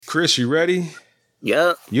Chris, you ready?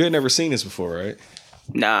 Yep. You had never seen this before, right?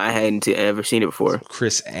 Nah, I hadn't ever seen it before.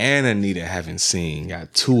 Chris and Anita haven't seen.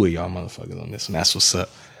 Got two of y'all motherfuckers on this one. That's what's up.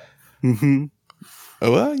 Mm-hmm.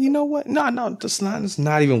 Well, you know what? No, let's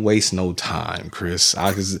not even waste no time, Chris.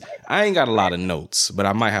 I ain't got a lot of notes, but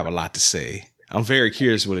I might have a lot to say. I'm very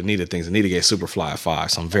curious what Anita thinks. Anita gave Superfly a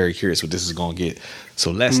 5, so I'm very curious what this is going to get.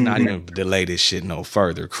 So let's not even delay this shit no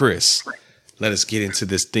further. Chris, let us get into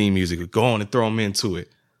this theme music. Go on and throw them into it.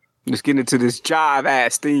 Let's get into this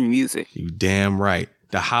jive-ass theme music. You damn right.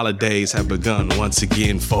 The holidays have begun once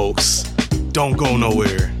again, folks. Don't go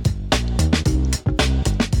nowhere.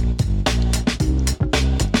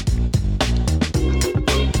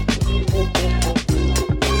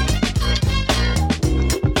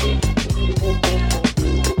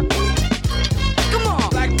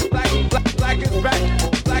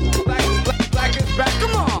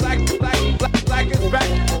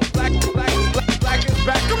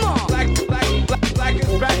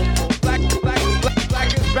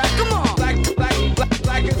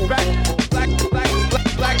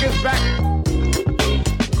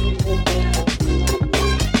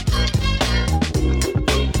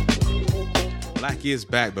 Is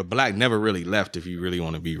back, but Black never really left. If you really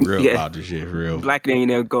want to be real about this shit, for real. Black ain't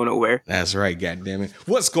never go nowhere. That's right, goddammit.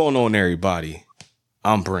 What's going on, everybody?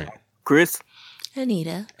 I'm Brent. Chris.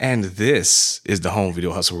 Anita. And this is the Home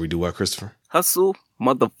Video Hustle, where we do what, Christopher? Hustle,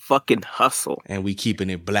 motherfucking hustle. And we keeping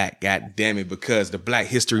it black, goddammit, because the Black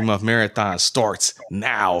History Month Marathon starts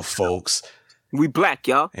now, folks. We black,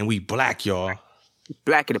 y'all. And we black, y'all.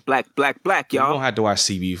 Black and black, y'all. You don't have to watch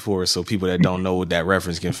CB4, so people that don't know what that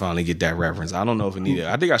reference can finally get that reference. I don't know if Anita.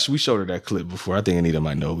 I think we showed her that clip before. I think Anita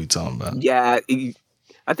might know what we talking about. Yeah, I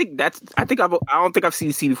don't think I've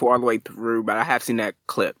seen CB4 all the way through, but I have seen that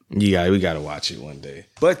clip. Yeah, we got to watch it one day.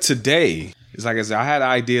 But today, it's like I said, I had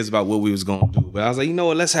ideas about what we was going to do, but I was like, you know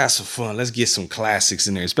what? Let's have some fun. Let's get some classics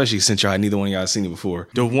in there, especially since neither one of y'all seen it before.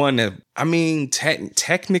 The one that, I mean,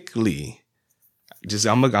 technically.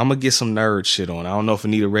 I'm gonna get some nerd shit on. I don't know if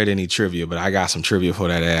Anita read any trivia, but I got some trivia for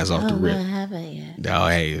that ass off the rip. I haven't yet. Oh,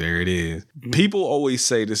 hey, there it is. People always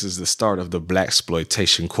say this is the start of the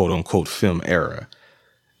blaxploitation quote unquote film era.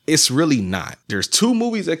 It's really not. There's 2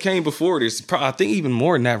 movies that came before this. I think even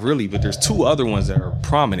more than that, really. But there's 2 other ones that are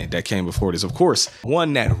prominent that came before this. Of course,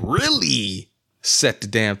 one that really set the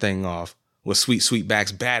damn thing off was Sweet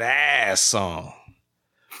Sweetback's Badass song.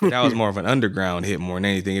 That was more of an underground hit more than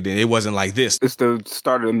anything. It wasn't like this. It's the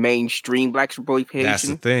start of the mainstream blaxploitation. That's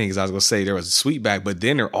the thing, because I was going to say there was a Sweetback, but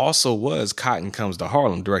then there also was Cotton Comes to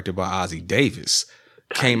Harlem, directed by Ossie Davis.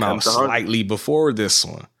 Came out slightly before this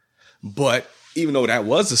one. But even though that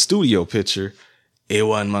was a studio picture, it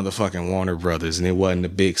wasn't motherfucking Warner Brothers, and it wasn't the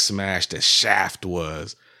big smash that Shaft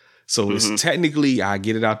was. So it's technically, I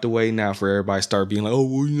get it out the way now for everybody to start being like, oh,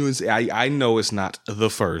 well, you know, I know it's not the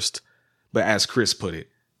first, but as Chris put it,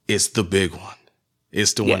 it's the big one.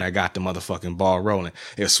 It's the one that got the motherfucking ball rolling.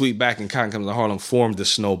 If Sweetback and Cotton Comes to Harlem formed the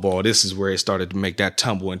snowball, this is where it started to make that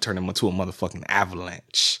tumble and turn them into a motherfucking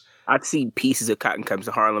avalanche. I'd seen pieces of Cotton Comes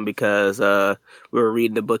to Harlem because we were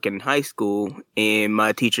reading the book in high school, and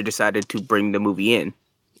my teacher decided to bring the movie in.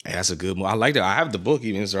 Hey, that's a good movie. I like that. I have the book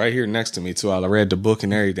even. It's right here next to me, too. I read the book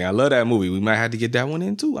and everything. I love that movie. We might have to get that one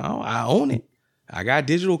in, too. I own it. I got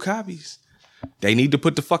digital copies. They need to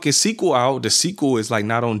put the fucking sequel out. The sequel is like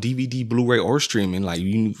not on DVD, Blu-ray, or streaming. Like,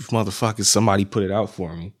 you motherfuckers, somebody put it out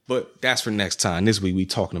for me. But that's for next time. This week we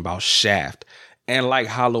talking about Shaft. And like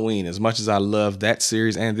Halloween, as much as I love that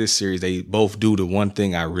series and this series, they both do the one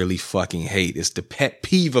thing I really fucking hate. It's the pet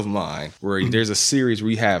peeve of mine where there's a series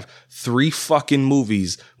where you have 3 fucking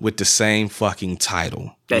movies with the same fucking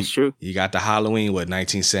title. That's true. You got the Halloween,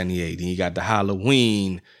 1978. Then you got the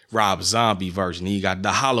Halloween Rob Zombie version. Then you got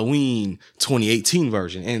the Halloween 2018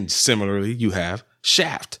 version. And similarly, you have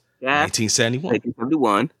Shaft, 1971.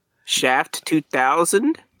 1971. Shaft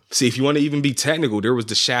 2000. See, if you want to even be technical, there was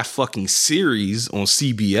the Shaft fucking series on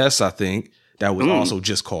CBS, I think, that was also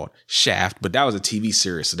just called Shaft. But that was a TV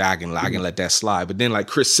series, so that I can let that slide. But then, like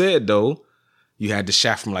Chris said, though, you had the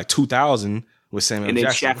Shaft from like 2000 with Samuel Jackson. And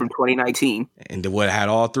then Shaft from 2019. And what had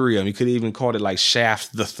all 3 of them. You could even call it like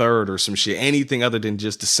Shaft the Third or some shit. Anything other than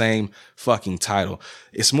just the same fucking title.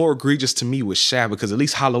 It's more egregious to me with Shaft because at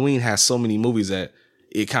least Halloween has so many movies that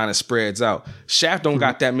it kind of spreads out. Shaft don't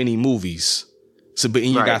got that many movies. So, but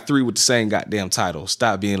you got 3 with the same goddamn title.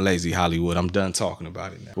 Stop being lazy, Hollywood. I'm done talking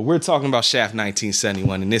about it now. But we're talking about Shaft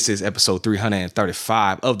 1971, and this is episode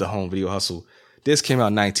 335 of the Home Video Hustle. This came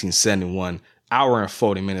out in 1971, hour and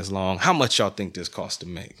 40 minutes long. How much y'all think this cost to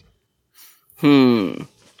make?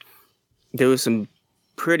 There was some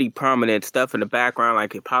pretty prominent stuff in the background,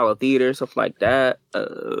 like Apollo Theater, stuff like that.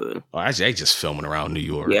 Actually, they just filming around New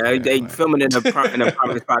York. Yeah, they filming in a prominent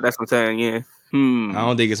spot. That's what I'm saying. Yeah. I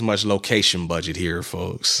don't think it's much location budget here,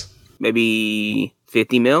 folks. Maybe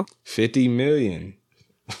 50 mil. 50 million.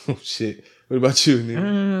 Oh shit. What about you, Nina?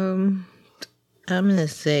 I'm gonna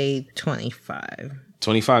say 25.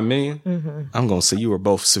 25 million? Mm-hmm. I'm gonna say you were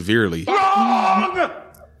both severely wrong.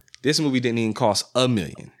 This movie didn't even cost $1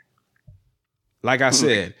 million. Like I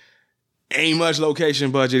said, ain't much location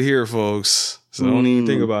budget here, folks. So don't even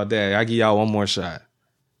think about that. I give y'all one more shot.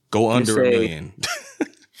 Go under $1 million.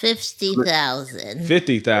 50,000.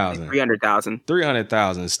 50,000. 300,000.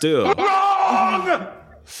 300,000. Still. Wrong!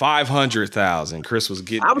 500,000. Chris was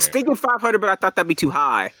getting. I was thinking 500, but I thought that'd be too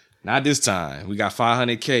high. Not this time. We got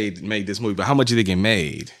 500K to make this movie. But how much do you think it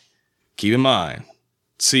made? Keep in mind,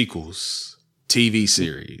 sequels, TV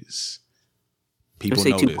series. People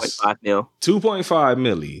know this. 2.5 mil. 2.5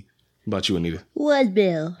 milli. How about you, Anita? $1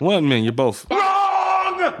 bill. 1 million. You're both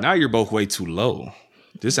wrong. Now you're both way too low.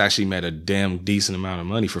 This actually made a damn decent amount of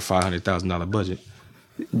money for $500,000 budget.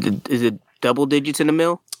 Is it double digits in the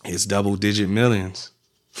mil? It's double digit millions.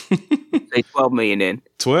 Say 12 million then.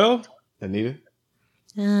 12? Anita?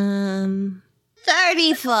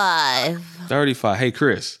 35. 35. Hey,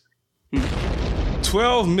 Chris.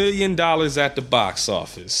 $12 million at the box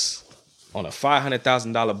office on a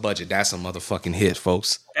 $500,000 budget. That's a motherfucking hit,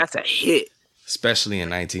 folks. That's a hit. Especially in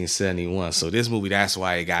 1971. So this movie, that's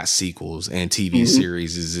why it got sequels and TV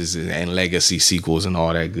series and legacy sequels and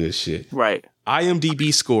all that good shit. Right.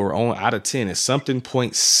 IMDb score on out of 10 is something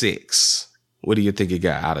 0.6. What do you think it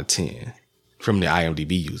got out of 10 from the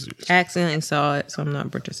IMDb users? I accidentally saw it, so I'm not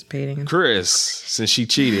participating. Chris, since she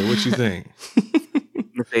cheated, what you think?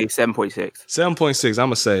 Let's say 7.6. 7.6. I'm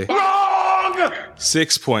gonna say wrong.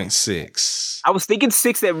 6.6. I was thinking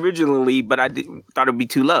 6 originally, but I thought it'd be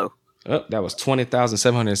too low. Oh, that was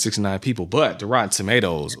 20,769 people. But the Rotten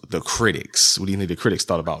Tomatoes, the critics. What do you think the critics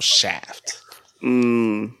thought about Shaft?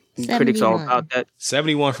 Critics all about that.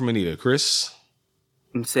 71 from Anita. Chris?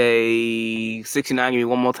 Say 69. Give me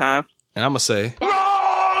one more time. And I'm going to say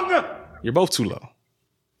wrong! You're both too low.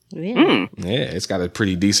 Really? Yeah, it's got a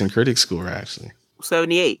pretty decent critic score, actually.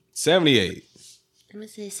 78. 78. I'm going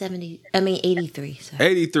to say 83. Sorry.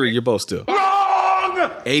 83. You're both still wrong!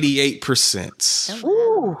 88%.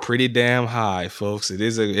 Ooh. Pretty damn high, folks. It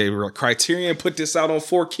is a Criterion put this out on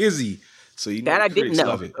 4Kizzy. So you know that I didn't know.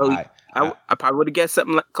 love it. Oh, I probably would have guessed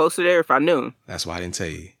something closer there if I knew. That's why I didn't tell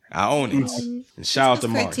you. I own it. And shout out to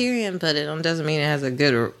Mark. Criterion, but it doesn't mean it has a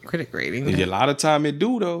good critic rating. A lot of time it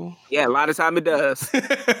do, though. Yeah, a lot of time it does.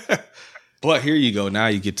 But here you go. Now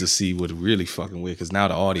you get to see what it really fucking with. Because now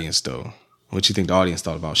the audience, though. What you think the audience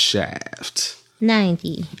thought about Shaft?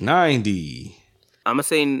 90. 90. I'm going to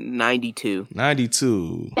say 92.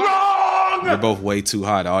 92. Wrong! They're both way too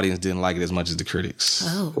high. The audience didn't like it as much as the critics.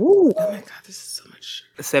 Oh. Oh my God, this is so much.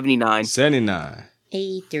 79. 79.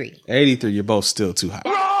 83. 83. You're both still too high.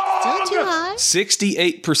 Still too high.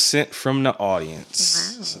 68% from the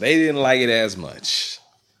audience. Wow. So they didn't like it as much.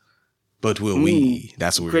 But will we?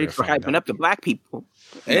 That's what we're Critics were find hyping out. up the black people.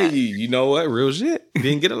 Hey, you know what? Real shit.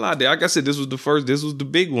 Didn't get a lot there. Like I said, this was the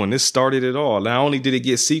big one. This started it all. Not only did it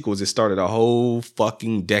get sequels, it started a whole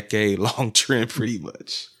fucking decade-long trend pretty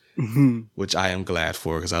much. Which I am glad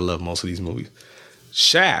for because I love most of these movies.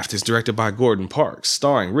 Shaft is directed by Gordon Parks,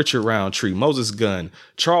 starring Richard Roundtree, Moses Gunn,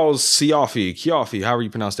 Charles Cioffi, however you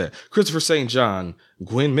pronounce that, Christopher St. John,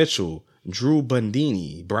 Gwen Mitchell, Drew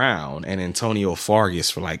Bundini, Brown, and Antonio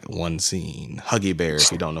Fargas for like one scene. Huggy Bear,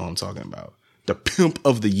 if you don't know who I'm talking about. The Pimp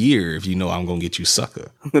of the Year, if you know I'm going to get you,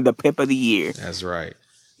 sucker. The Pimp of the Year. That's right.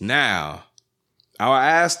 Now, I'll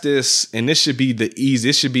ask this, and this should be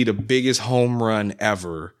this should be the biggest home run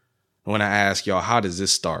ever. When I ask y'all, how does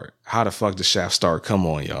this start? How the fuck does Shaft start? Come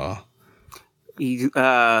on, y'all. It's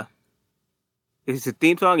a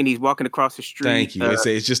theme song, and he's walking across the street. Thank you. They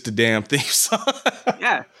say it's just the damn theme song.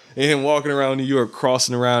 Yeah. And him walking around New York,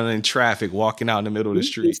 crossing around in traffic, walking out in the middle of the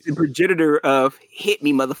street. He's the progenitor of "Hit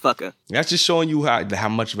Me, Motherfucker." That's just showing you how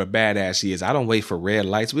much of a badass he is. I don't wait for red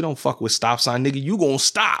lights. We don't fuck with stop sign, nigga. You gonna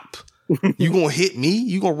stop. You gonna hit me?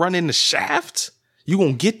 You gonna run in the shaft? You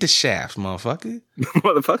gonna get the shaft, motherfucker.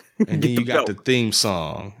 Motherfucker. And then you got the theme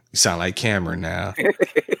song. You sound like Cameron now.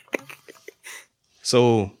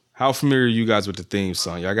 So, how familiar are you guys with the theme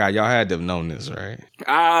song? Y'all had to have known this, right?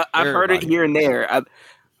 I've heard it here and there.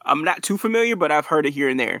 I'm not too familiar, but I've heard it here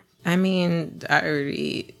and there. I mean,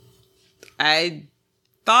 I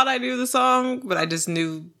thought I knew the song, but I just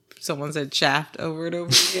knew someone said Shaft over and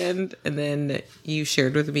over again, and then you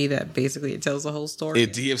shared with me that basically it tells the whole story.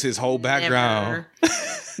 It gives his whole background. Never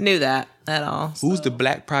knew that at all. Who's the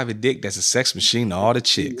black private dick that's a sex machine to all the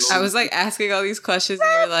chicks? I was like asking all these questions, and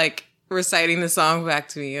you were like reciting the song back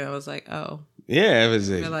to me, and I was like, oh. Yeah, it was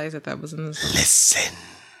I it. realized that was in the song. Listen.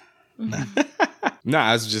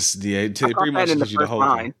 Nah, it's just it I pretty much in the gives you the first whole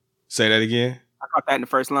line. thing. Say that again. I caught that in the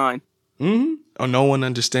first line. Mm-hmm. Oh, no one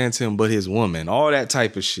understands him but his woman. All that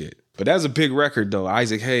type of shit. But that's a big record, though.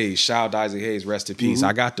 Isaac Hayes. Shout out to Isaac Hayes. Rest in peace.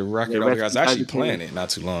 I got the record over here. I was actually playing it not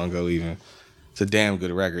too long ago, even. It's a damn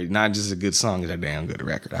good record. Not just a good song. It's a damn good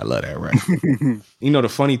record. I love that record. You know, the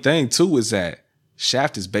funny thing, too, is that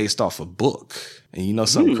Shaft is based off a book. And you know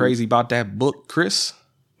something crazy about that book, Chris?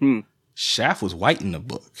 Shaft was white in the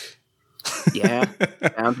book. Yeah,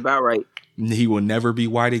 sounds about right. He will never be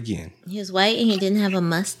white again. He was white and he didn't have a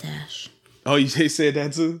mustache. Oh, they said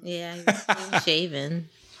that too? Yeah, he was clean shaven.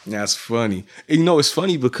 That's funny. And you know, it's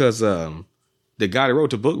funny because the guy that wrote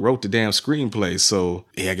the book wrote the damn screenplay. So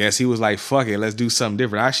yeah, I guess he was like, fuck it, let's do something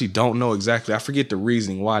different. I actually don't know exactly. I forget the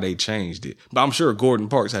reasoning why they changed it. But I'm sure Gordon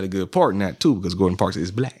Parks had a good part in that too, because Gordon Parks is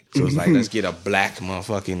black. So it's like, let's get a black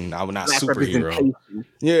motherfucking, not Black superhero.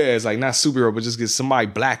 Yeah, it's like not superhero, but just get somebody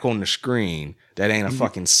black on the screen that ain't a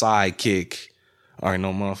fucking sidekick or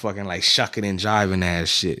no motherfucking like shucking and jiving ass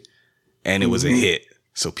shit. And it was a hit.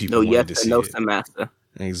 So people wanted to see no it. semester.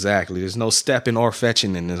 Exactly. There's no stepping or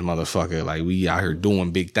fetching in this motherfucker. Like, we out here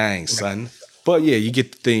doing big things, son. But yeah, you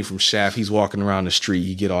get the thing from Shaft. He's walking around the street.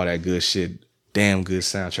 You get all that good shit. Damn good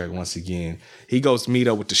soundtrack once again. He goes to meet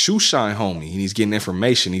up with the shoe shine homie, and he's getting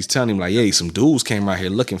information. He's telling him, like, hey, some dudes came out here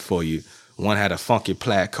looking for you. One had a funky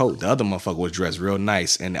plaid coat. The other motherfucker was dressed real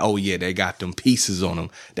nice. And, oh, yeah, they got them pieces on them.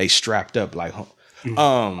 They strapped up like...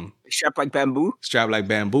 Strapped like bamboo? Strapped like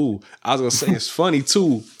bamboo. I was going to say, it's funny,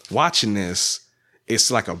 too, watching this. It's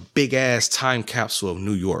like a big ass time capsule of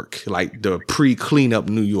New York, like the pre-cleanup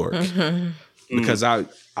New York. Because I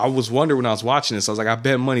was wondering when I was watching this, I was like, I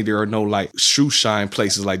bet money there are no like shoe shine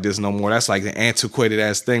places like this no more. That's like the antiquated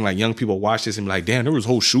ass thing. Like young people watch this and be like, damn, there was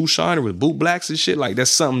whole shoe shine, there was boot blacks and shit. Like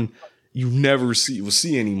that's something you never will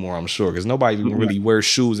see anymore, I'm sure. Because nobody even really wears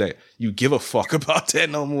shoes that you give a fuck about that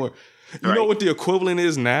no more. You know what the equivalent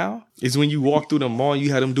is now? Is when you walk through the mall,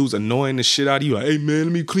 you had them dudes annoying the shit out of you. Like, hey, man,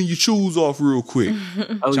 let me clean your shoes off real quick.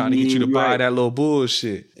 Trying to get you to buy that little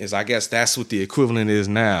bullshit. I guess that's what the equivalent is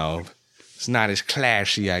now. It's not as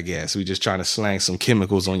classy, I guess. We just trying to slang some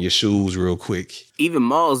chemicals on your shoes real quick. Even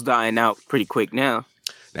malls dying out pretty quick now.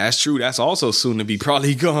 That's true. That's also soon to be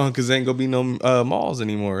probably gone because there ain't going to be no malls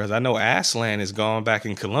anymore. Because I know Ashland is gone back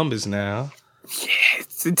in Columbus now. Yeah,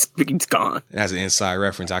 it's gone. That's an inside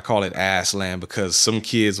reference. I call it Ashland because some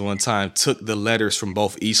kids one time took the letters from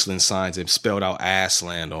both Eastland signs and spelled out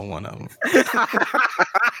Ashland on one of them.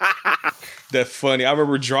 That's funny. I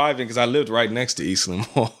remember driving because I lived right next to Eastland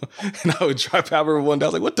Mall. And I would drive. I remember one day I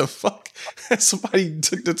was like, what the fuck? Somebody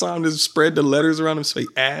took the time to spread the letters around and say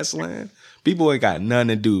Ashland. People ain't got nothing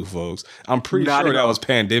to do, folks. I'm pretty sure that was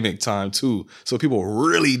pandemic time too. So people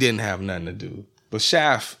really didn't have nothing to do. But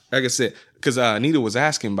Shaft, like I said, because Anita was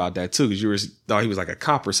asking about that too, because you thought he was like a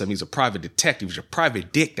cop or something. He's a private detective. He's a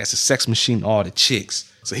private dick. That's a sex machine, all the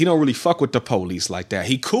chicks. So he don't really fuck with the police like that.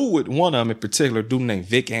 He cool with one of them in particular, a dude named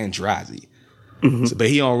Vic Andrazi. But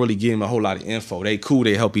he don't really give him a whole lot of info. They cool,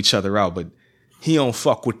 they help each other out, but he don't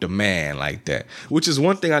fuck with the man like that. Which is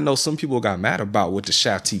one thing I know some people got mad about with the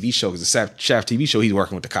Shaft TV show, because the Shaft TV show, he's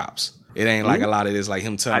working with the cops. It ain't like a lot of this, like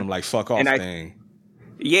him telling them like fuck off thing.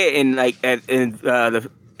 Yeah, and like in the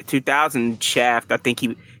 2000 Shaft, I think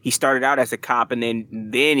he started out as a cop, and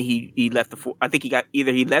then he left the force. I think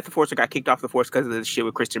he left the force or got kicked off the force because of the shit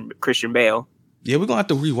with Christian Bale. Yeah, we're gonna have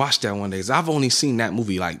to rewatch that one day. 'Cause I've only seen that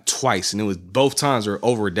movie like twice, and it was both times were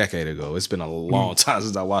over a decade ago. It's been a long time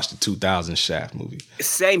since I watched the 2000 Shaft movie.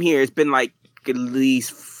 Same here. It's been like at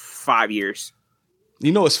least 5 years.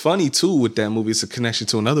 You know, it's funny too with that movie. It's a connection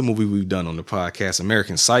to another movie we've done on the podcast,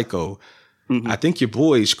 American Psycho. I think your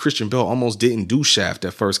boys, Christian Bale, almost didn't do Shaft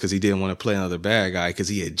at first because he didn't want to play another bad guy because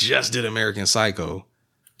he had just did American Psycho.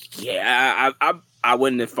 Yeah, I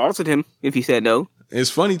wouldn't have faulted him if he said no. It's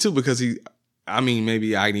funny too because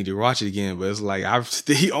maybe I need to watch it again, but it's like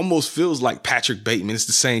he almost feels like Patrick Bateman. It's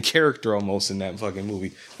the same character almost in that fucking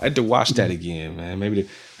movie. I had to watch that again, man. Maybe they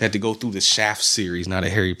had to go through the Shaft series now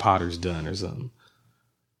that Harry Potter's done or something.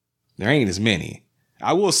 There ain't as many.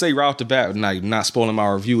 I will say right off the bat, not spoiling my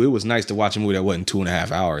review, it was nice to watch a movie that wasn't 2.5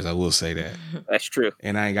 hours. I will say that. That's true.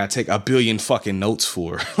 And I ain't got to take a billion fucking notes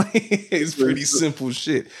for it. It's pretty simple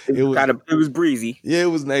shit. It was breezy. Yeah, it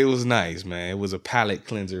was nice, man. It was a palate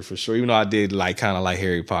cleanser for sure. Even though I did kind of like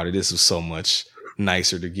Harry Potter, this was so much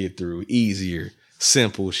nicer to get through, easier,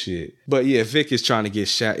 simple shit. But yeah, Vic is trying to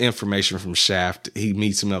get information from Shaft. He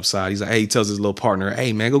meets him upside. He's like, hey, he tells his little partner,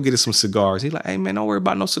 hey, man, go get us some cigars. He's like, hey, man, don't worry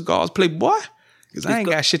about no cigars, playboy, because I ain't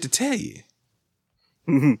got shit to tell you.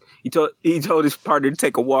 He told his partner to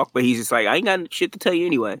take a walk, but he's just like, I ain't got shit to tell you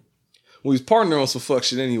anyway. Well, he's partner on some fuck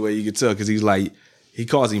shit anyway, you can tell, because he's like, he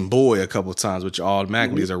calls him boy a couple of times, which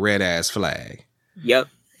automatically is a red ass flag. Yep.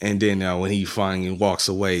 And then when he finally walks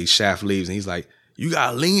away, Shaft leaves and he's like, you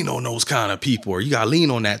gotta lean on those kind of people, or you gotta lean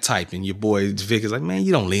on that type. And your boy Vic is like, man,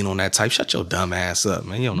 you don't lean on that type. Shut your dumb ass up,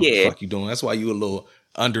 man. You don't know what the fuck you doing. That's why you a little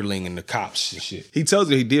underling in the cops and shit. He tells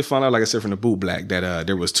you he did find out, like I said, from the boot black that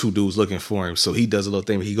there was two dudes looking for him. So he does a little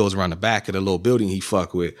thing where he goes around the back of the little building he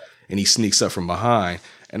fuck with and he sneaks up from behind.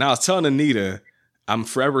 And I was telling Anita, I'm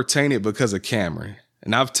forever tainted because of Cameron.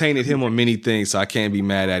 And I've tainted him on many things, so I can't be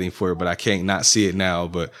mad at him for it, but I can't not see it now.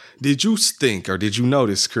 But did you think, or did you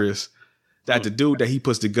notice, Chris, that the dude that he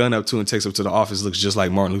puts the gun up to and takes up to the office looks just like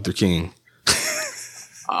Martin Luther King?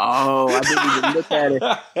 Oh, I didn't even look at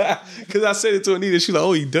it. Because I said it to Anita, she's like,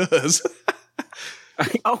 oh, he does.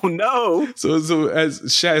 Oh, no. So as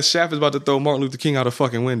Shaft is about to throw Martin Luther King out a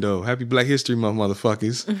fucking window. Happy Black History Month,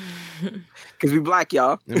 motherfuckers. Because we black,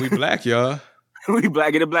 y'all. And we black, y'all. We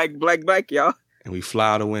black in the black, y'all. And we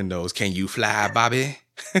fly out the windows. Can you fly, Bobby?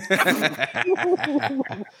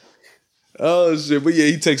 Oh, shit. But yeah,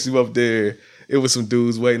 he takes him up there. It was some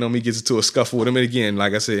dudes waiting on me, gets into a scuffle with him. And again,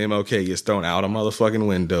 like I said, MLK gets thrown out a motherfucking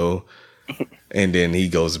window. And then he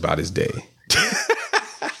goes about his day.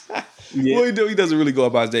 Yeah. Well, he doesn't really go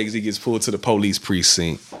about his day because he gets pulled to the police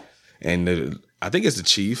precinct. And I think it's the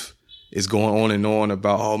chief. Is going on and on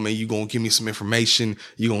about, oh man, you gonna give me some information,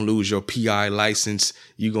 you gonna lose your PI license,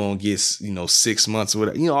 you gonna get 6 months or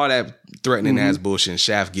whatever, all that threatening ass bullshit. And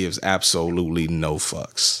Shaft gives absolutely no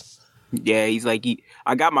fucks. Yeah, he's like,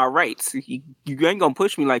 I got my rights. You ain't gonna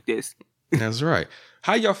push me like this. That's right.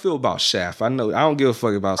 How y'all feel about Shaft? I know I don't give a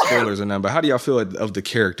fuck about spoilers or nothing, but how do y'all feel of the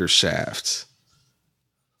character Shaft?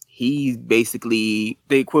 He's basically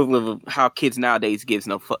the equivalent of how kids nowadays give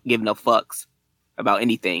no fucks about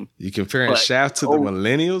anything. You comparing Shaft to the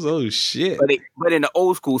millennials? Oh shit! But in the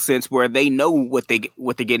old school sense, where they know what they're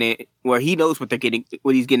getting, where he knows what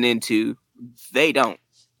he's getting into, they don't.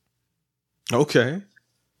 Okay.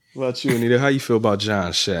 What about you, Anita? How you feel about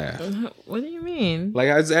John Shaft? What do you mean? Like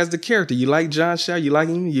as the character, you like John Shaft? You like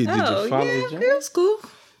him? Did you follow John? It was cool.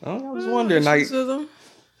 Oh, I was wondering, like,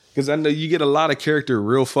 because I know you get a lot of character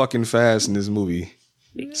real fucking fast in this movie.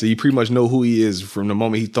 So you pretty much know who he is from the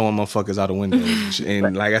moment he throwing motherfuckers out the window.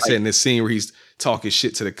 And like I said, in this scene where he's talking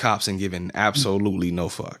shit to the cops and giving absolutely no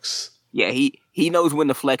fucks. Yeah, he knows when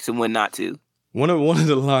to flex and when not to. One of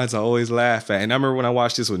the lines I always laugh at, and I remember when I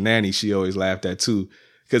watched this with Nanny, she always laughed at too,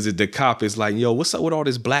 because the cop is like, yo, what's up with all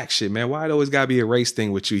this black shit, man? Why it always gotta be a race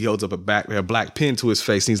thing with you? He holds up a black pen to his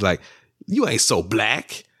face and he's like, you ain't so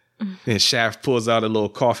black. And Shaft pulls out a little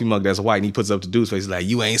coffee mug that's white and he puts it up to dude's face. He's like,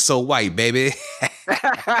 you ain't so white, baby.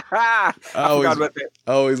 I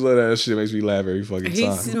always love that shit. It makes me laugh every fucking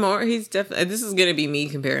time. He's definitely, this is going to be me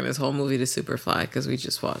comparing this whole movie to Superfly because we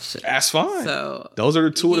just watched it. That's fine. So those are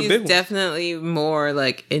the two of the big ones. He's definitely more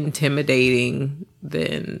like intimidating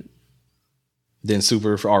than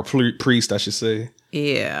Priest, I should say.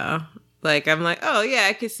 Yeah. Like, I'm like, oh yeah,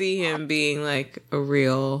 I could see him being like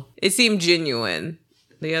it seemed genuine.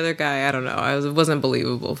 The other guy, I don't know. It wasn't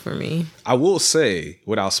believable for me. I will say,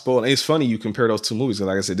 without spoiling, it's funny you compare those two movies. Because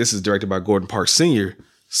like I said, this is directed by Gordon Parks Sr.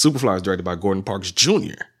 Superfly is directed by Gordon Parks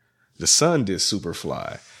Jr. The son did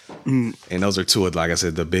Superfly. And those are two of, like I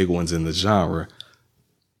said, the big ones in the genre.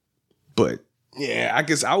 But yeah, I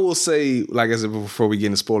guess I will say, like I said before we get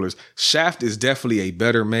into spoilers, Shaft is definitely a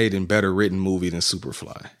better made and better written movie than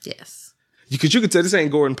Superfly. Yes. Because you could tell this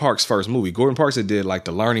ain't Gordon Parks' first movie. Gordon Parks had did like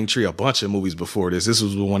The Learning Tree, a bunch of movies before this. This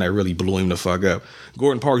was the one that really blew him the fuck up.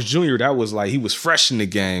 Gordon Parks Jr., that was like, he was fresh in the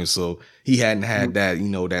game. So he hadn't had that,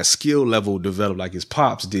 that skill level developed like his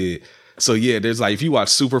pops did. So yeah, there's like, if you watch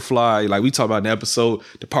Superfly, like we talked about in the episode,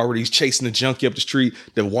 the part where he's chasing the junkie up the street,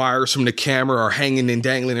 the wires from the camera are hanging and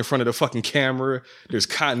dangling in front of the fucking camera. There's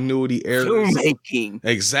continuity errors. Filmmaking.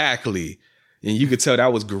 Exactly. And you could tell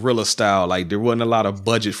that was guerrilla style. Like, there wasn't a lot of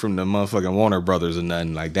budget from the motherfucking Warner Brothers or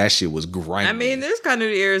nothing. Like, that shit was grinding. I mean, there's kind of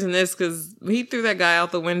errors in this because he threw that guy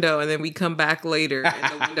out the window and then we come back later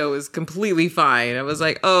and the window is completely fine. I was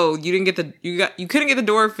like, oh, you couldn't get the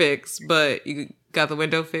door fixed, but you got the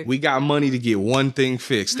window fixed. We got money to get one thing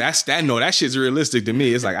fixed. That shit's realistic to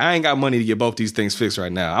me. It's like, I ain't got money to get both these things fixed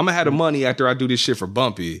right now. I'm gonna have the money after I do this shit for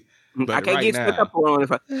Bumpy. But I can't get snuck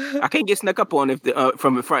up on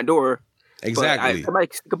from the front door. Exactly. Somebody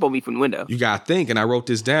stick up on me from the window. You got to think, and I wrote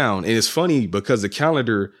this down. And it's funny because the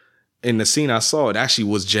calendar in the scene I saw, it actually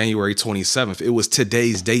was January 27th. It was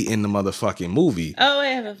today's date in the motherfucking movie. Oh, I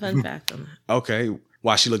have a fun fact on that. Okay.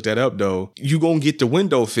 While she looked that up, though, you going to get the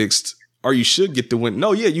window fixed, or you should get the window.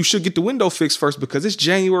 No, yeah, you should get the window fixed first because it's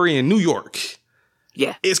January in New York.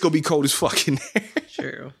 Yeah. It's going to be cold as fuck in there.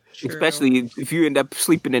 True. Especially if you end up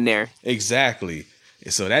sleeping in there. Exactly.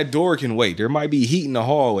 So that door can wait. There might be heat in the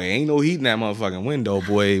hallway. Ain't no heat in that motherfucking window,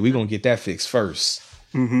 boy. We going to get that fixed first.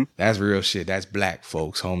 Mm-hmm. That's real shit. That's black,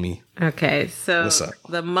 folks, homie. Okay, so What's up?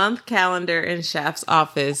 the month calendar in Shaft's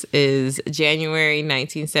office is January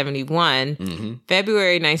 1971. Mm-hmm.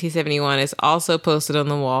 February 1971 is also posted on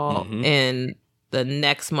the wall in the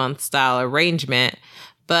next month style arrangement.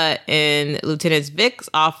 But in Lieutenant Vic's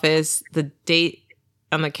office, the date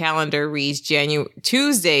on the calendar reads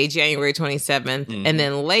Tuesday, January 27th, and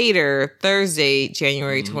then later, Thursday,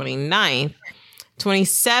 January 29th.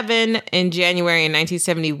 27 in January in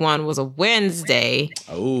 1971 was a Wednesday,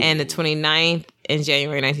 and the 29th in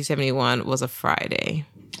January 1971 was a Friday.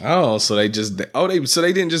 Oh, so they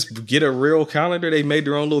didn't just get a real calendar. They made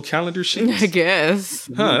their own little calendar sheet. I guess.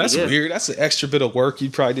 Huh? That's weird. That's an extra bit of work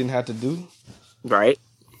you probably didn't have to do. Right.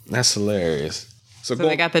 That's hilarious. So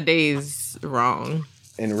they got the days wrong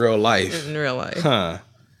in real life. in real life. Huh?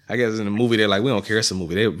 I guess in the movie they're like, we don't care. It's a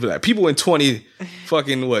movie. They like, people in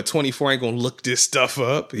 24 ain't gonna look this stuff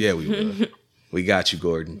up. Yeah, we will. We got you,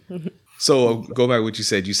 Gordon. So go back to what you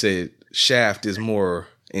said. You said Shaft is more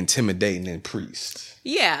intimidating than Priest.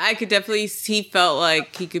 Yeah, I could definitely. He felt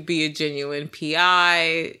like he could be a genuine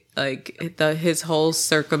PI. Like his whole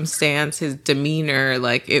circumstance, his demeanor,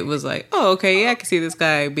 like it was like, oh, okay, yeah, I can see this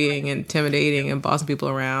guy being intimidating and bossing people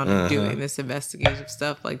around and doing this investigative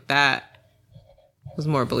stuff like that. Was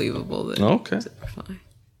more believable than Superfly.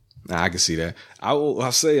 Nah, I can see that. I'll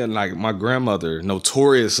say, like, my grandmother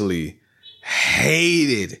notoriously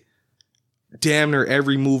hated damn near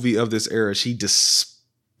every movie of this era. She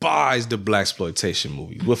despised the blaxploitation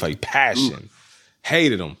movie with a passion.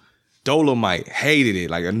 Hated them. Dolomite, hated it,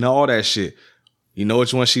 like, and all that shit. You know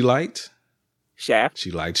which one she liked? Shaft.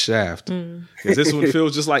 She liked Shaft. Because this one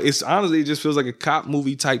feels just like, it just feels like a cop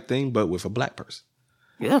movie type thing, but with a black person.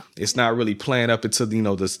 Yeah. It's not really playing up into,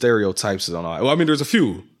 the stereotypes and all. Well, I mean, there's a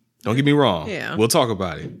few. Don't get me wrong. Yeah. We'll talk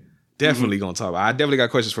about it. Definitely gonna talk about it. I definitely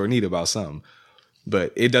got questions for Anita about something.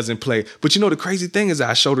 But it doesn't play. But the crazy thing is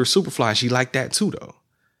I showed her Superfly and she liked that too, though.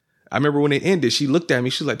 I remember when it ended, she looked at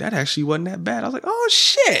me. She was like, that actually wasn't that bad. I was like, oh,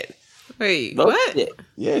 shit. Wait, what? Shit.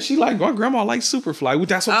 Yeah, she like, my grandma liked Superfly.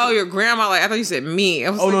 That's what your grandma, like, I thought you said me.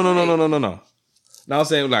 I was no. Now I'm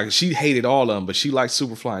saying, like, she hated all of them, but she liked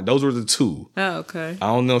Superfly. And those were the two. Oh, okay. I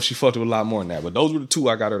don't know if she fucked with a lot more than that, but those were the two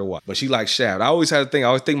I got her to watch. But she liked Shaft. I always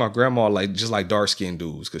think my grandma just like dark skinned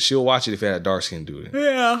dudes, because she'll watch it if it had a dark skinned dude.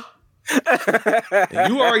 Yeah.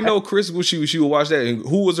 And you already know Chris, she would watch that. And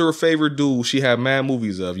who was her favorite dude she had mad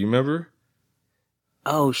movies of? You remember?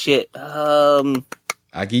 Oh shit.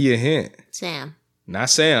 I'll give you a hint. Sam. Not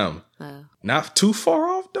Sam. Oh. Not too far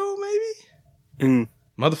off though, maybe.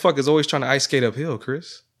 Motherfuckers always trying to ice skate uphill,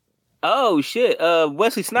 Chris. Oh shit.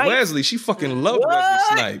 Wesley Snipes. Wesley, she fucking loved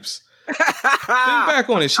Wesley Snipes. Think back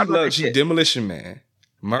on it. She Demolition Man,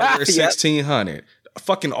 Murder at 1600,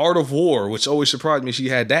 fucking Art of War, which always surprised me. She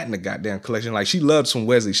had that in the goddamn collection. Like, she loved some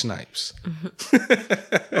Wesley Snipes.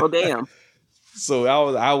 Oh damn. So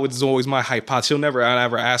I was always my hypothesis. I never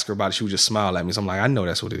ask her about it. She would just smile at me. So I'm like, I know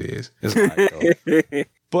that's what it is. It's all right, though.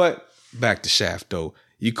 But back to Shaft though.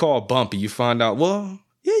 You call Bumpy, you find out, well,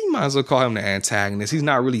 yeah, you might as well call him the antagonist. He's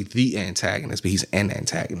not really the antagonist, but he's an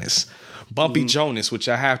antagonist. Bumpy Jonas, which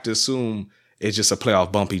I have to assume is just a play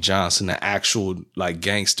off Bumpy Johnson, the actual like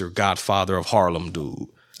gangster godfather of Harlem dude.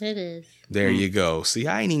 It is. There you go. See,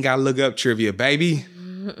 I ain't even got to look up trivia, baby.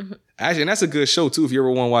 Actually, and that's a good show too. If you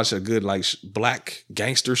ever want to watch a good like black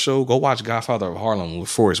gangster show, go watch Godfather of Harlem with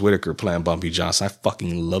Forrest Whitaker playing Bumpy Johnson. I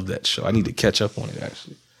fucking love that show. I need to catch up on it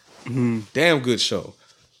actually. Damn good show.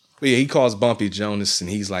 But yeah, he calls Bumpy Jonas and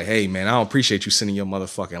he's like, hey man, I don't appreciate you sending your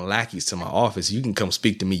motherfucking lackeys to my office. You can come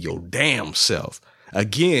speak to me your damn self.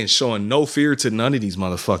 Again, showing no fear to none of these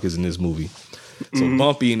motherfuckers in this movie. So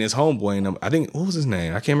Bumpy and his homeboy, and I think, what was his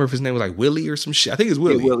name? I can't remember if his name was like Willie or some shit. I think it's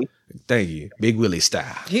Willie. Big Willie. Thank you. Big Willie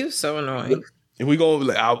style. He was so annoying. If we go,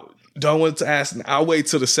 don't want to ask, I'll wait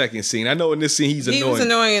till the second scene. I know in this scene he's annoying. He was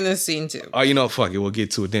annoying in this scene too. Oh, fuck it. We'll get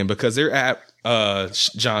to it then because they're at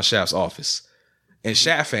John Shaft's office and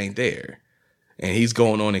Shaft ain't there. And he's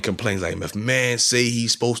going on and complains like, if man say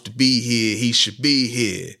he's supposed to be here, he should be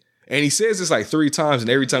here. And he says this like 3 times, and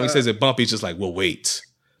every time he says it, Bumpy's just like, well, wait.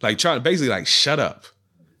 Like trying to basically like, shut up.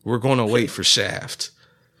 We're going to wait for Shaft.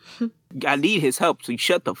 I need his help, so you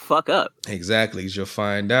shut the fuck up. Exactly. You'll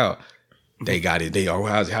find out. They got it.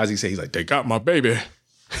 How's he say? He's like, they got my baby.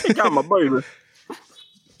 They got my baby.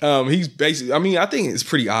 He's basically, I mean, I think it's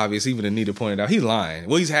pretty obvious, even Anita pointed out, he's lying.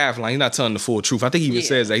 Well, he's half lying. He's not telling the full truth. I think he even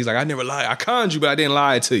says that. He's like, I never lied. I conned you, but I didn't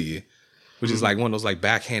lie to you. Which is like one of those like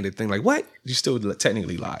backhanded things. Like, what? You still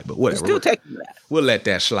technically lied, but whatever. Still technically lied. We'll let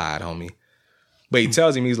that slide, homie. But he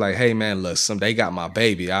tells him, he's like, hey, man, listen, they got my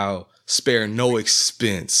baby. I'll spare no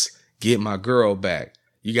expense. Get my girl back.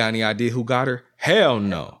 You got any idea who got her? Hell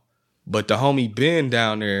no. But the homie Ben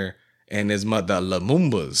down there and his mother,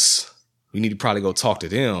 Lumumbas, we need to probably go talk to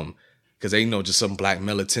them because they know just some black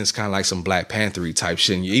militants, kind of like some Black Panther-y type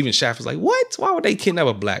shit. And even Shaft was like, what? Why would they kidnap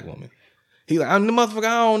a black woman? He like, I'm the motherfucker,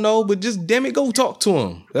 I don't know, but just damn it, go talk to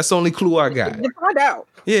him. That's the only clue I got. Find out.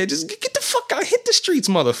 Yeah, just get the fuck out. Hit the streets,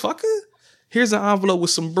 motherfucker. Here's an envelope with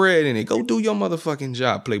some bread in it. Go do your motherfucking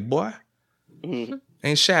job, playboy. Mm-hmm.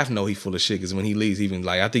 And Shaft know he full of shit because when he leaves, even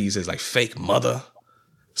like, I think he says like fake mother.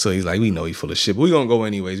 So he's like, we know he full of shit, but we gonna go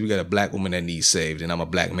anyways. We got a black woman that needs saved, and I'm a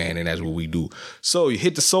black man, and that's what we do. So you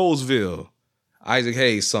hit the Soulsville. Isaac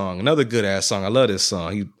Hayes song, another good ass song. I love this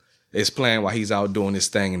song. It's playing while he's out doing this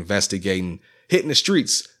thing, investigating, hitting the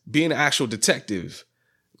streets, being an actual detective.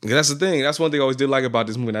 That's the thing. That's one thing I always did like about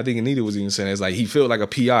this movie. And I think Anita was even saying it's like he felt like a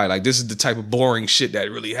PI. Like this is the type of boring shit that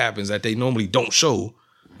really happens that they normally don't show.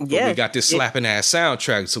 Yeah, but we got this slapping ass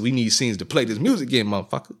soundtrack, so we need scenes to play this music game,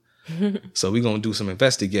 motherfucker. So we gonna do some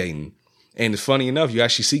investigating. And it's funny enough, you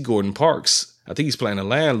actually see Gordon Parks. I think he's playing a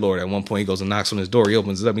landlord at one point. He goes and knocks on his door. He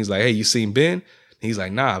opens it up. And he's like, hey, you seen Ben? He's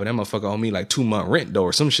like, nah, but that motherfucker owe me like 2-month rent though,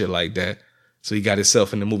 or some shit like that. So he got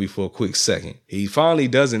himself in the movie for a quick second. He finally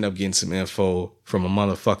does end up getting some info from a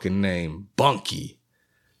motherfucking name, Bunky,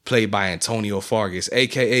 played by Antonio Fargas,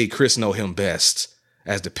 a.k.a. Chris know him best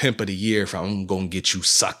as the pimp of the year from I'm Gonna Get You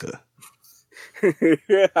Sucker.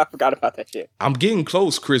 I forgot about that shit. I'm getting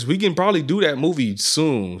close, Chris. We can probably do that movie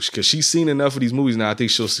soon because she's seen enough of these movies now. I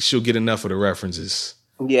think she'll get enough of the references.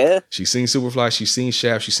 Yeah. She's seen Superfly. She's seen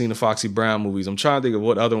Shaft. She's seen the Foxy Brown movies. I'm trying to think of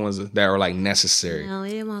what other ones that are like necessary. No, we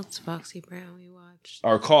didn't watch Foxy Brown. We watched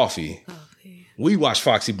Coffee. We watched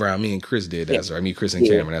Foxy Brown. Me and Chris did. That's right. Me, Chris, and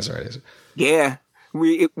Cameron. That's right. Yeah.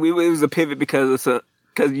 It was a pivot because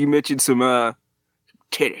you mentioned some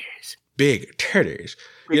titties. Big titties.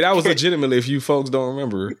 Yeah, that was legitimately, if you folks don't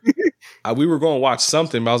remember, we were going to watch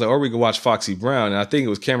something, but I was like, or we could watch Foxy Brown. And I think it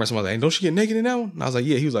was Cameron. Somebody was like, hey, don't she get naked in that one? And I was like,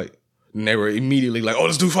 yeah. He was like, and they were immediately like, oh,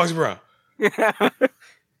 let's do Foxy Brown.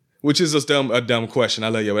 Which is a dumb question. I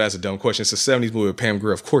love you, but that's a dumb question. It's a 70s movie with Pam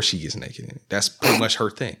Grier. Of course she gets naked in it. That's pretty much her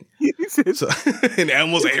thing. So, in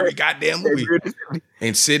almost every goddamn movie.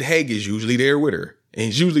 And Sid Haig is usually there with her. And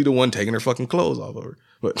he's usually the one taking her fucking clothes off of her.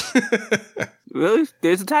 But really?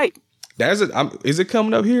 There's a type. Is it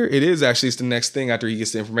coming up here? It is actually. It's the next thing after he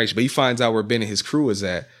gets the information. But he finds out where Ben and his crew is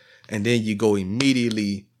at. And then you go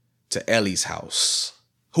immediately to Ellie's house.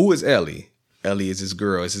 Who is Ellie? Ellie is his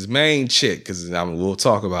girl. It's his main chick, because we'll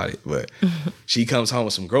talk about it. But she comes home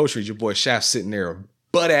with some groceries. Your boy Shaft sitting there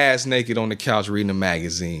butt-ass naked on the couch reading a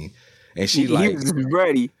magazine. And she like... He was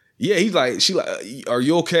ready. Yeah, she like, are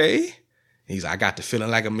you okay? He's like, I got the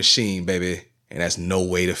feeling like a machine, baby. And that's no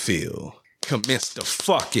way to feel. Commence the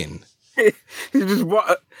fucking...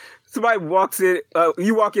 Somebody walks in,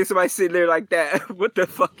 you walk in, somebody sitting there like that. What the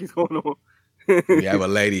fuck is going on? We have a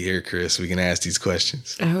lady here, Chris. We can ask these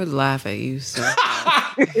questions. I would laugh at you. So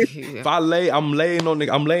if I'm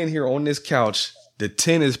laying here on this couch. The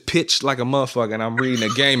tent is pitched like a motherfucker, and I'm reading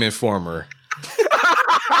a Game Informer.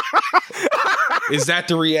 Is that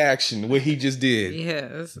the reaction? What he just did?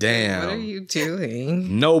 Yes. Damn. What are you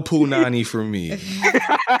doing? No punani for me.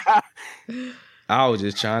 I was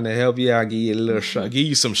just trying to help you out, give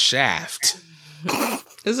you some Shaft.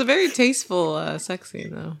 It's a very tasteful sex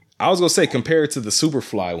scene, though. I was gonna say compared to the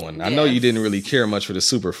Superfly one. Yes. I know you didn't really care much for the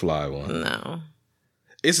Superfly one. No.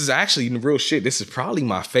 This is actually real shit. This is probably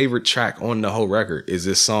my favorite track on the whole record. Is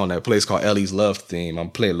this song that plays called Ellie's Love Theme? I'm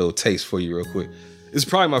gonna play a little taste for you real quick. It's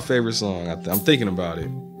probably my favorite song. I'm thinking about it.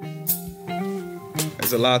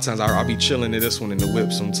 There's a lot of times I'll be chilling to this one in the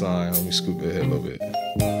whip sometime. Let me scoop it ahead a little bit.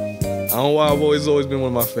 I don't know why it's always been one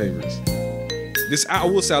of my favorites. I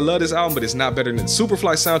will say I love this album, but it's not better than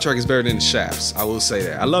Superfly soundtrack is better than the Shafts. I will say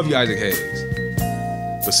that. I love you, Isaac Hayes,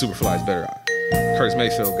 but Superfly is better. Curtis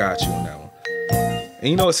Mayfield got you on that one. And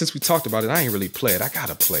you know what? Since we talked about it, I ain't really play it. I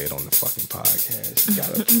gotta play it on the fucking podcast. You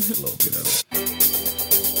gotta play a little bit of it.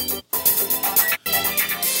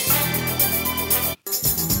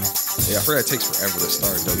 Yeah, I forgot it takes forever to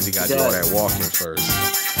start though, because you gotta do all that walking first.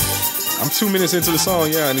 I'm 2 minutes into the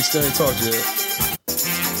song, yeah, and he still ain't talked yet.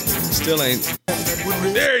 Still ain't.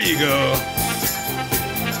 There you go.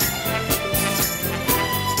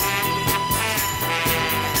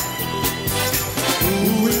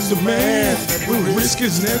 Who is the man who risk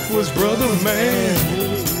his neck for his brother, man?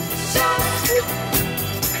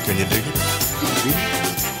 Can you dig it?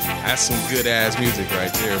 That's some good ass music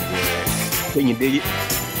right there, boy. Can you dig it?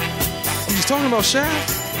 I'm just talking about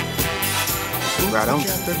Shaft. Right on.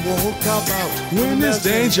 When there's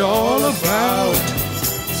danger all about.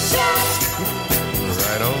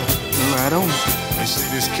 Right on. Right on. They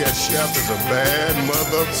say this cat Shaft is a bad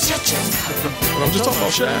mother. But I'm just talking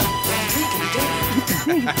about Shaft.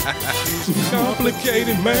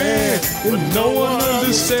 Complicated man, but no one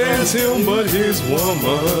understands him but his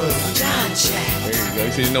woman. John Shaft. There you go.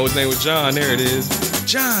 You see, you know his name was John. There it is.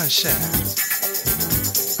 John Shaft.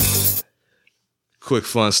 Quick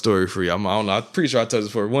fun story for you. I don't know. I'm pretty sure I told this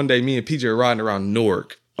before. One day, me and PJ are riding around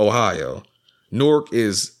Newark, Ohio. Newark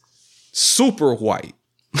is super white.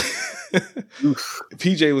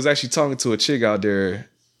 PJ was actually talking to a chick out there.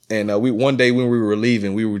 And one day when we were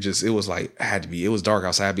leaving, it was dark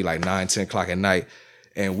outside. It'd be like 9, 10 o'clock at night.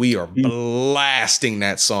 And we are blasting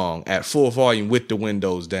that song at full volume with the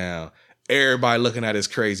windows down. Everybody looking at us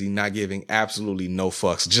crazy, not giving absolutely no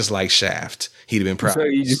fucks, just like Shaft. He'd have been proud. So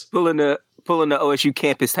you just pulling the OSU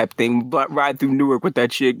campus type thing, but ride through Newark with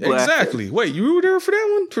that chick. Exactly. Wait, you were there for that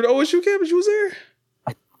one? For the OSU campus, you was there?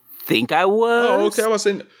 I think I was. Oh, okay. I was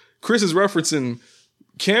saying, Chris is referencing,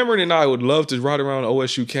 Cameron and I would love to ride around the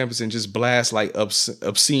OSU campus and just blast like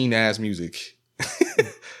obscene ass music.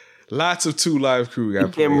 Lots of 2 Live Crew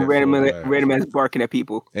got Cameron random ass barking at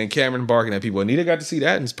people. And Cameron barking at people. Anita got to see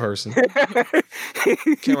that in person.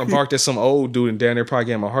 Cameron barked at some old dude and down there probably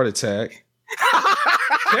gave him a heart attack.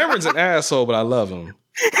 Cameron's an asshole, but I love him.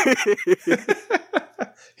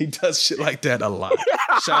 He does shit like that a lot.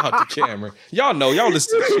 Shout out to Cameron. Y'all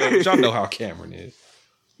listen to the show, but y'all know how Cameron is.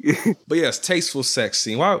 But yes, tasteful sex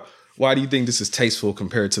scene. Why do you think this is tasteful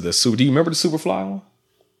compared to the Super? Do you remember the Superfly one?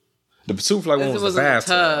 The Superfly one was the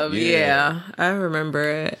bathtub. Yeah, I remember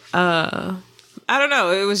it. I don't know.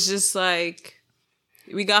 It was just like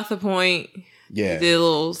we got the point. Yeah, they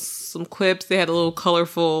did some quips. They had a little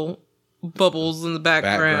colorful bubbles in the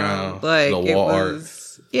background. Like it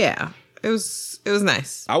was. Art. Yeah, it was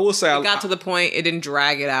nice. I will say, it got to the point. It didn't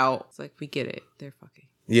drag it out. It's like we get it. They're fucking.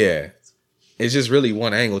 Yeah. It's just really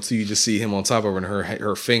one angle too. You just see him on top of her and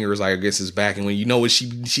her fingers like against his back, and when you know what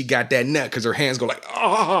she got that nut because her hands go like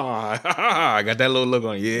I got that little look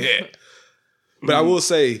on yeah. But I will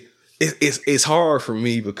say it's hard for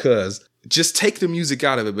me because just take the music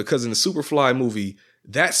out of it, because in the Superfly movie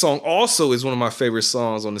that song also is one of my favorite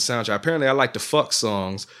songs on the soundtrack. Apparently I like the fuck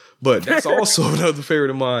songs, but that's also another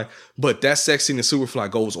favorite of mine. But that sex scene in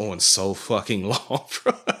Superfly goes on so fucking long,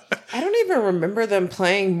 bro. I don't even remember them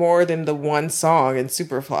playing more than the one song in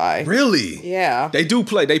Superfly. Really? Yeah. They do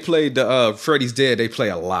play. They played the Freddy's Dead. They play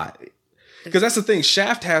a lot. Because that's the thing.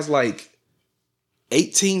 Shaft has like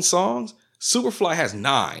 18 songs. Superfly has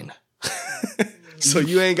 9. So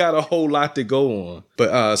you ain't got a whole lot to go on.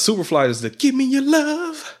 But Superfly is the Give Me Your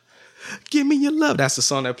Love. Give Me Your Love. That's the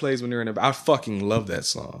song that plays when they're in the... I fucking love that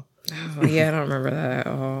song. Oh, yeah, I don't remember that at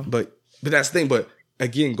all. But that's the thing. But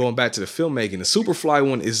again, going back to the filmmaking, the Superfly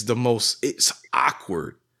one is the most... It's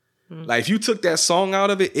awkward. Like, if you took that song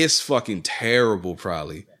out of it, it's fucking terrible,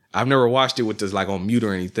 probably. I've never watched it with this, like, on mute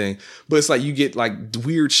or anything. But it's like you get, like,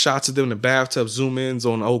 weird shots of them in the bathtub, zoom ins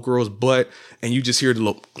on the old girl's butt, and you just hear the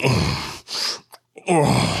little...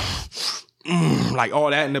 like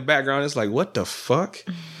all that in the background. It's like, what the fuck?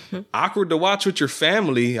 Awkward to watch with your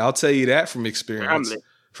family. I'll tell you that from experience.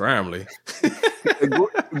 Family.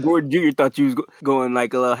 Gordon Jr. thought you was going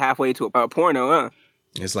like a little halfway to a porno, huh?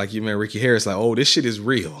 It's like you met Ricky Harris. Like, oh, this shit is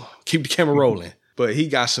real. Keep the camera rolling. But he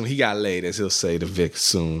got laid, as he'll say to Vic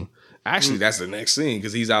soon. Actually, that's the next scene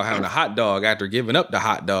because he's out having a hot dog after giving up the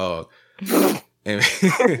hot dog. And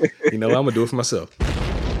you know, I'm gonna do it for myself.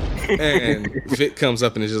 And Vic comes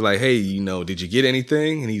up and is just like, hey, you know, did you get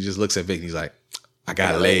anything? And he just looks at Vic and he's like, I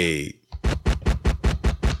got laid.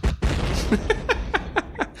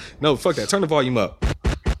 No, fuck that. Turn the volume up.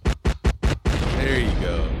 There you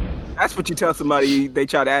go. That's what you tell somebody. They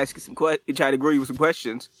try to ask you they try to agree with some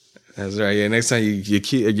questions. That's right. Yeah. Next time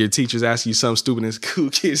your teachers ask you something stupid and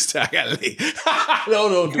cool, kids, I got laid. No,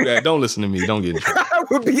 don't do that. Don't listen to me. Don't get in trouble. That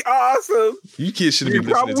would be awesome. You kids shouldn't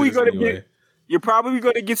be listening to this anyway. You're probably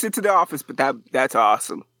going to get sent to the office, but that's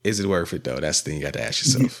awesome. Is it worth it, though? That's the thing you got to ask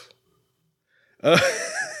yourself.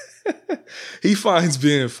 He finds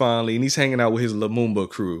Ben finally, and he's hanging out with his Lumumba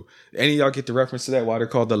crew. Any of y'all get the reference to that? Why they're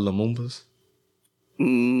called the Lumumbas?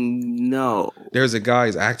 No. There's a guy,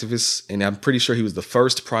 he's activist, and I'm pretty sure he was the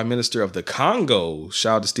first prime minister of the Congo.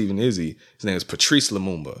 Shout out to Stephen Izzy. His name is Patrice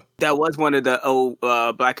Lumumba. That was one of the old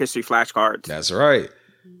Black History flashcards. That's right.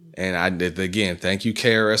 And I did again. Thank you,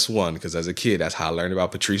 KRS-One, because as a kid, that's how I learned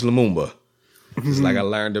about Patrice Lumumba. It's like I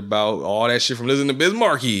learned about all that shit from listening to Biz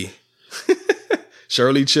Markie.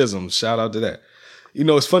 Shirley Chisholm, shout out to that. You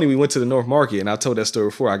know, it's funny. We went to the North Market, and I told that story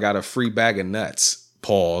before. I got a free bag of nuts.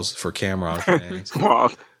 Pause for Cameron fans.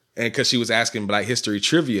 And because she was asking Black history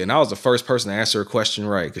trivia, and I was the first person to answer her question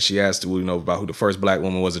right, because she asked, about who the first Black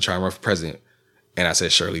woman was to try and run for president. And I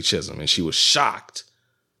said Shirley Chisholm, and she was shocked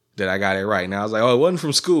that I got it right. And I was like, oh, it wasn't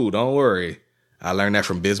from school. Don't worry. I learned that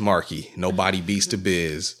from Biz Markie. Nobody beats the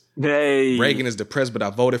Biz. Hey. Reagan is depressed, but I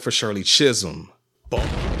voted for Shirley Chisholm.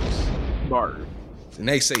 Bars. And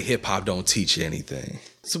they say hip hop don't teach you anything.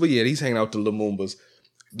 So, but yeah, he's hanging out with the Lumumbas.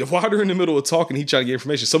 While they're in the middle of talking, he trying to get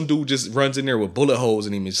information. Some dude just runs in there with bullet holes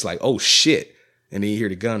in him. It's like, oh shit. And then you hear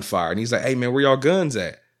the gunfire. And he's like, hey man, where y'all guns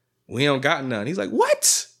at? We don't got none. He's like,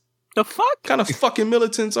 what? The fuck? What kind of fucking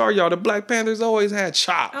militants are y'all? The Black Panthers always had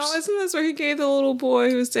chops. Oh, isn't this where he gave the little boy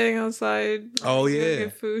who was standing outside? Oh, yeah.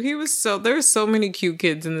 Food? There were so many cute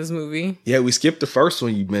kids in this movie. Yeah, we skipped the first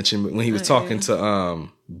one you mentioned when he was talking to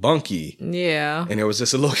Bunky. Yeah. And there was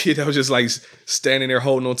just a little kid that was just like standing there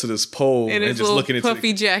holding onto this pole and just little looking at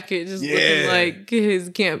puffy jacket, just looking like his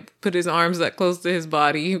can't put his arms that close to his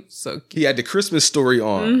body. So cute. He had the Christmas Story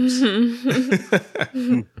arms.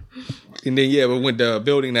 And then, but when the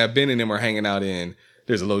building that Ben and them are hanging out in,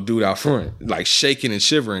 there's a little dude out front, like shaking and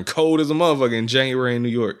shivering, cold as a motherfucker in January in New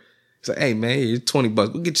York. He's like, hey, man, here's $20. Go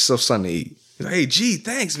get yourself something to eat. He's like, hey, gee,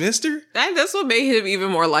 thanks, mister. That's what made him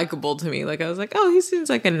even more likable to me. Like, I was like, oh, he seems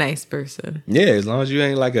like a nice person. Yeah, as long as you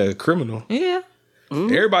ain't like a criminal. Yeah.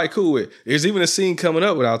 Mm-hmm. Everybody cool with. There's even a scene coming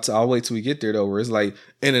up, but I'll wait till we get there, though, where it's like,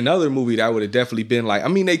 in another movie, that would have definitely been like, I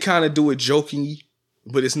mean, they kind of do it jokingly,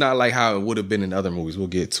 but it's not like how it would have been in other movies. We'll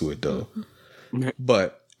get to it, though. Mm-hmm.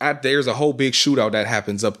 But there's a whole big shootout that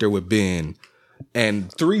happens up there with Ben.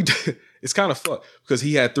 And it's kind of fucked because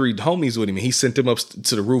he had 3 homies with him. And he sent them up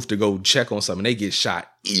to the roof to go check on something. They get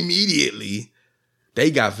shot immediately. They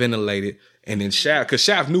got ventilated. And then Shaft, because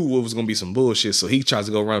Shaft knew what was going to be some bullshit. So he tries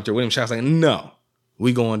to go run up there with him. Shaft's like, no,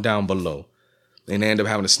 we going down below. And they end up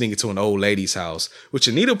having to sneak into an old lady's house, which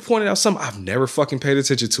Anita pointed out something I've never fucking paid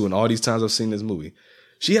attention to in all these times I've seen this movie.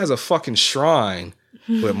 She has a fucking shrine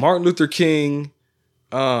with Martin Luther King,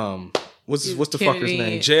 what's the fucker's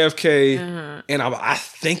name? JFK, and I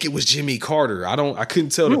think it was Jimmy Carter. I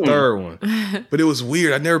couldn't tell the third one, but it was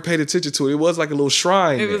weird. I never paid attention to it. It was like a little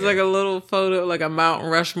shrine. It was like a little photo, like a Mount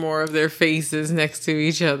Rushmore of their faces next to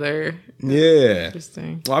each other. Yeah,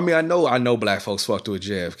 interesting. Well, I mean, I know black folks fucked with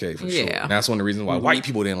JFK for sure. And that's one of the reasons why white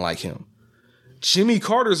people didn't like him. Jimmy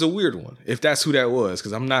Carter's a weird one, if that's who that was,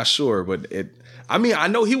 because I'm not sure. But I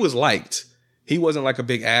know he was liked. He wasn't like a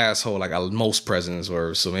big asshole like most presidents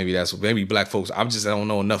were. So maybe black folks, I don't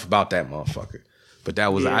know enough about that motherfucker. But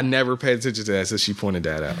that was, I never paid attention to that since she pointed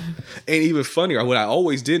that out. And even funnier, what I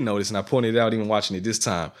always did notice, and I pointed it out even watching it this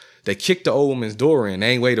time, they kicked the old woman's door in.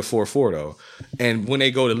 They ain't waited 4-4 though. And when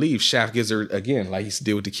they go to leave, Shaft gives her, again, like he used to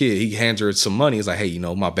do with the kid, he hands her some money. He's like, hey,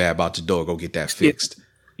 my bad about the door. Go get that fixed.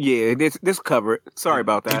 Yeah, this covered. Sorry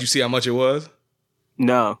about that. Did you see how much it was?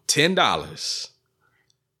 No. $10.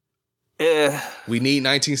 We need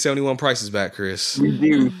 1971 prices back, Chris. We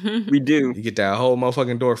do. We do. You get that whole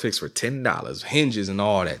motherfucking door fixed for $10. Hinges and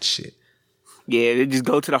all that shit. Yeah, they just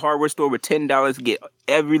go to the hardware store with $10 and get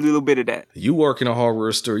every little bit of that. You work in a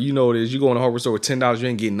hardware store, you know what it is. You go in a hardware store with $10, you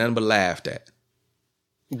ain't getting nothing but laughed at.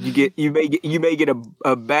 You may get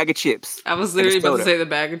a bag of chips. I was literally about to say the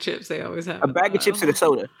bag of chips they always have. A bag of chips and a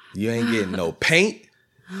soda. You ain't getting no paint.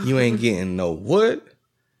 You ain't getting no wood.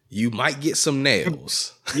 You might get some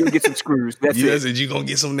nails. You get some screws. That's it. You gonna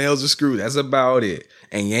get some nails or screws. That's about it.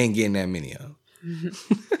 And you ain't getting that many of them.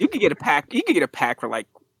 You could get a pack. You could get a pack for like,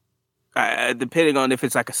 depending on if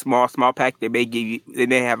it's like a small pack, they may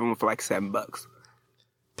have them for like $7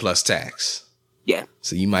 plus tax. Yeah.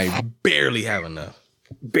 So you might barely have enough.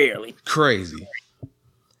 Barely. Crazy.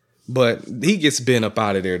 But he gets Ben up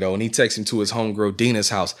out of there though, and he takes him to his homegirl Dina's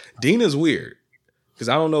house. Dina's weird. Because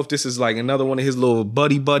I don't know if this is like another one of his little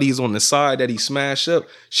buddies on the side that he smashed up.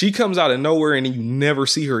 She comes out of nowhere and you never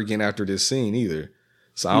see her again after this scene either.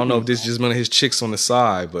 So I don't know if this is just one of his chicks on the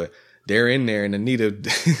side, but they're in there and Anita,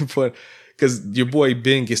 because your boy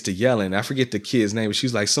Ben gets to yelling. I forget the kid's name, but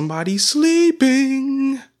she's like, somebody's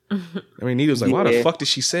sleeping. I mean, Anita was like, why the fuck did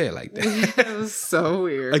she say it like that? That was so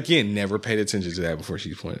weird. Again, never paid attention to that before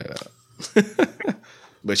she pointed that out.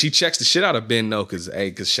 But she checks the shit out of Ben though, because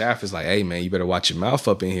Shaft is like, hey man, you better watch your mouth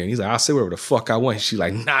up in here. And he's like, I'll say whatever the fuck I want. She's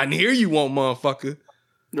like, not in here you won't, motherfucker.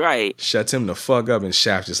 Right. Shuts him the fuck up, and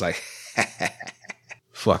Shaft just like,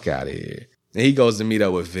 fuck out of here. And he goes to meet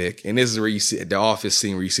up with Vic. And this is where you see the office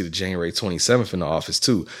scene where you see the January 27th in the office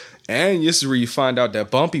too. And this is where you find out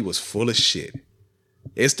that Bumpy was full of shit.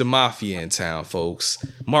 It's the mafia in town, folks.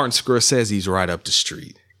 Martin Scorsese's right up the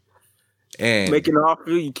street. And making an offer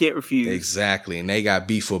you can't refuse. Exactly. And they got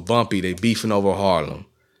beef with Bumpy. They beefing over Harlem.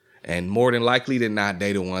 And more than likely than not,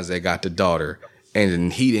 they the ones that got the daughter.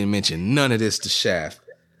 And he didn't mention none of this to Shaft.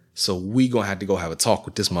 So we gonna have to go have a talk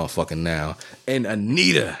with this motherfucker now. And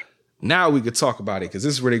Anita, now we could talk about it because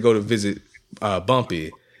this is where they go to visit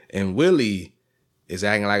Bumpy. And Willie is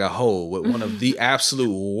acting like a hoe with one of the absolute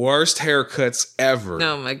worst haircuts ever.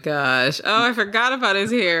 Oh my gosh. Oh, I forgot about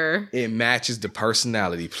his hair. It matches the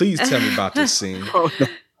personality. Please tell me about this scene.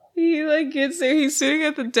 He like gets there, he's sitting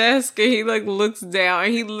at the desk and he like looks down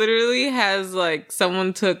and he literally has like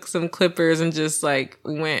someone took some clippers and just like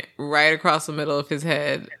went right across the middle of his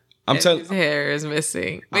head. I'm telling his hair is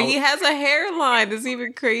missing. But he has a hairline that's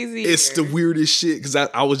even crazy. It's the weirdest shit because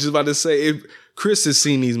I was just about to say, if Chris has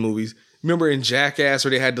seen these movies. Remember in Jackass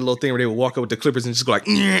where they had the little thing where they would walk up with the clippers and just go like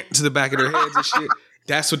to the back of their heads and shit?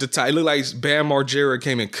 That's what the top. It looked like Bam Margera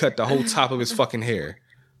came and cut the whole top of his fucking hair.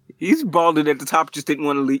 He's balded at the top, just didn't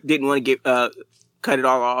want to get cut it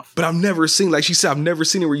all off. But I've never seen, like she said, I've never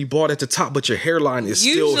seen it where you bald at the top, but your hairline is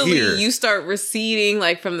still here. Usually you start receding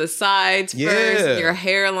like from the sides first, and your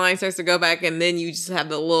hairline starts to go back, and then you just have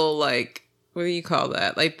the little like, what do you call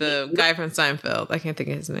that? Like the guy from Seinfeld. I can't think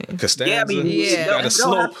of his name. Costanza? Yeah, I mean, got a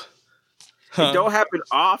slope. It don't happen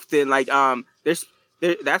often. Like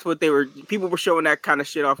that's what people were showing that kind of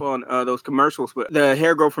shit off on those commercials, but the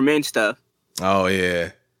hair growth for men stuff. Oh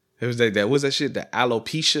yeah, it was that was that shit, the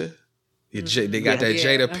alopecia. They got that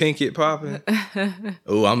Jada Pinkett popping.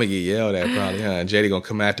 Oh, I'm gonna get yelled at probably, huh? Jada gonna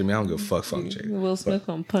come after me. I don't give a fuck Jada. Will Smith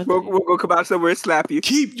gonna punch We'll go come out somewhere and slap you.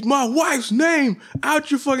 Keep my wife's name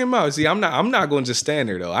out your fucking mouth. See, I'm not gonna just stand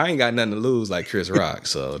there though. I ain't got nothing to lose like Chris Rock.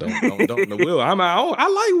 So don't Will. I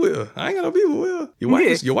like Will. I ain't got no beef with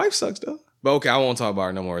Will. Your wife sucks though. But okay, I won't talk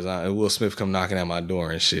about it no more. Will Smith come knocking at my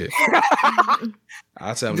door and shit.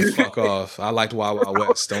 I'll tell him to fuck off. I liked Wild Wild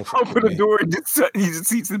West. Don't fuck open the door and you just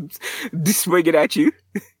see some swinging at you.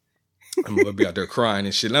 I'm gonna be out there crying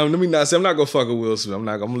and shit. Let me not say I'm not gonna fuck with Will Smith. I'm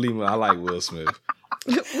gonna leave him. I like Will Smith.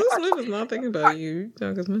 Will Smith is not thinking about you. You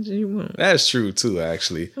talk as much as you want. That's true too,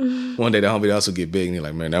 actually. One day the homie else will get big and he's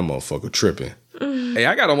like, man, that motherfucker tripping. Hey,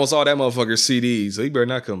 I got almost all that motherfucker CDs, so he better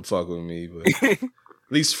not come fuck with me. But at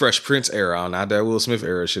least Fresh Prince era, not that Will Smith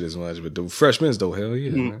era shit as much, but the Fresh Prince though, hell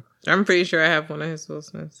yeah, man. I'm pretty sure I have one of his Will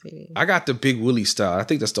Smith CDs. I got the Big Willie style. I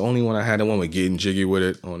think that's the only one I had. The one with Getting Jiggy with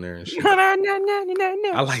it on there and shit. No.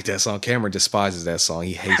 I like that song. Cameron despises that song.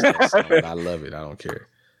 He hates that song. But I love it. I don't care.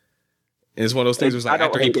 And it's one of those things. It was like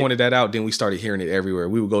after he pointed that out, then we started hearing it everywhere.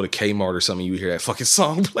 We would go to Kmart or something. You would hear that fucking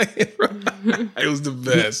song playing. It was the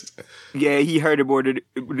best. Yeah, he heard it more than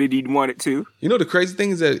he wanted to. You know, the crazy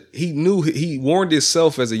thing is that he warned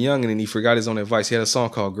himself as a youngin' and he forgot his own advice. He had a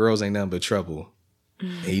song called "Girls Ain't Nothing But Trouble."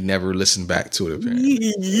 And he never listened back to it,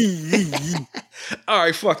 apparently. All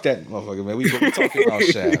right, fuck that motherfucker, man. We talking about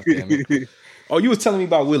Shaft, damn it. Oh, you were telling me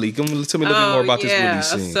about Willie. Tell me a little bit more about this Willie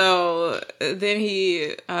scene. So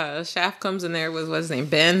then Shaft comes in there with what's his name,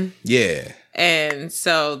 Ben? Yeah. And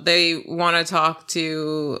so they want to talk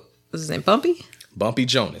to, what's his name, Bumpy? Bumpy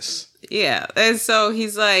Jonas. Yeah. And so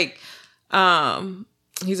he's like, oh,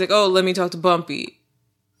 let me talk to Bumpy.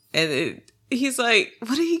 And he's like,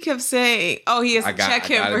 what did he keep saying? Oh, he has to check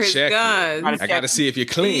him for his guns. I got to see if you're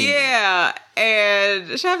clean. Yeah.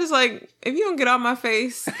 And Shaft is like, if you don't get off my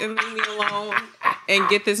face and leave me alone and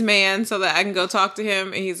get this man so that I can go talk to him.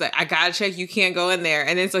 And he's like, I got to check. You can't go in there.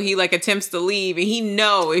 And then so he like attempts to leave. And he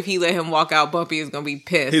know if he let him walk out, Bumpy is going to be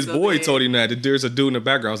pissed. His boy told him that there's a dude in the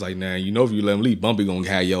background. I was like, nah, you know if you let him leave, Bumpy going to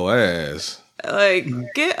have your ass.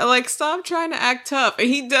 Stop trying to act tough. And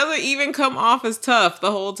he doesn't even come off as tough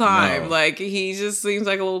the whole time. No. Like, he just seems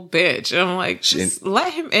like a little bitch. And I'm like, just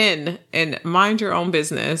let him in and mind your own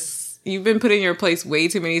business. You've been put in your place way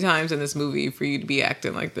too many times in this movie for you to be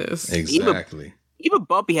acting like this. Exactly. Even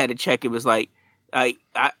Bumpy had to check. It was like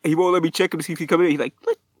he won't let me check him to see if he come in. He's like,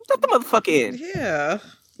 let the motherfucker in. Yeah.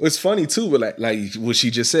 It's funny too, but like what she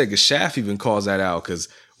just said, because Shaft even calls that out, because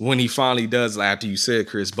when he finally does, like, after you said,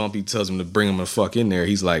 Chris, Bumpy tells him to bring him the fuck in there.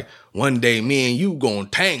 He's like, one day me and you gonna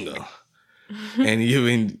tangle. And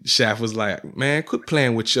even Shaft was like, man, quit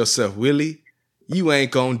playing with yourself, Willie. You ain't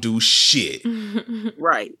gonna do shit.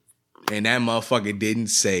 Right. And that motherfucker didn't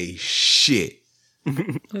say shit.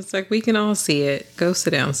 It's like, we can all see it. Go sit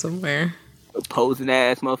down somewhere. Posing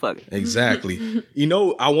ass motherfucker. Exactly. You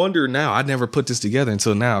know, I wonder now, I never put this together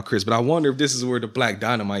until now, Chris, but I wonder if this is where the Black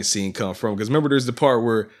Dynamite scene come from. Because remember, there's the part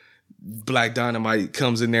where Black Dynamite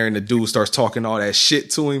comes in there and the dude starts talking all that shit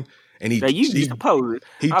to him. And Now you suppose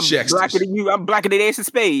I'm checks blacker than you. I'm blacker than Ace of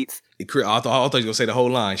Spades. I thought you were gonna say the whole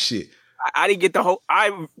line. Shit. I didn't get the whole. I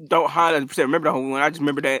don't 100% remember the whole one. I just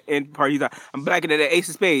remember that end part. He's like, "I'm blacker than the Ace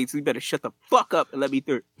of Spades. So you better shut the fuck up and let me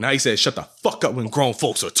through." Now he said, "Shut the fuck up when grown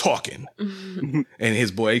folks are talking." And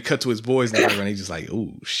his boy, he cut to his boys and he's just like,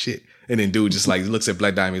 "Oh shit!" And then dude just like looks at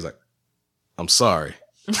Black Diamond. He's like, "I'm sorry."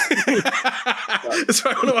 It's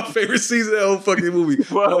probably one of my favorite scenes of that whole fucking movie.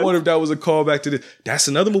 I wonder if that was a callback to this. That's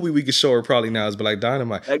another movie we could show her probably now is Black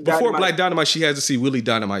Dynamite. Before Black Dynamite, she has to see Willie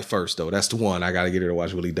Dynamite first, though. That's the one. I got to get her to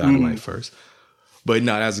watch Willie Dynamite first. But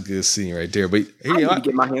no, that's a good scene right there. But I need to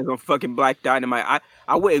get my hands on fucking Black Dynamite.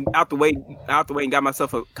 I went out the way and got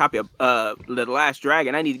myself a copy of The Last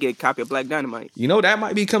Dragon. I need to get a copy of Black Dynamite. You know, that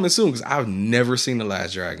might be coming soon because I've never seen The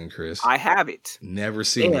Last Dragon, Chris. I have it. Never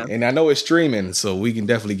seen it. And I know it's streaming, so we can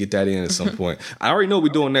definitely get that in at some point. I already know what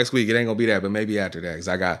we're doing next week. It ain't going to be that, but maybe after that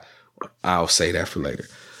because I'll say that for later.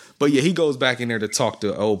 But yeah, he goes back in there to talk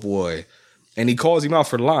to old boy and he calls him out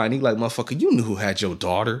for the line. He like, motherfucker, you knew who had your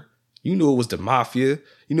daughter. You knew it was the mafia.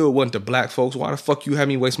 You knew it wasn't the black folks. Why the fuck you had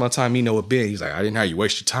me waste my time? You know it been. He's like, I didn't have you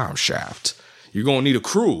waste your time, Shaft. You're going to need a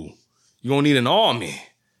crew. You're going to need an army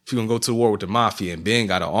if you're going to go to war with the mafia. And Ben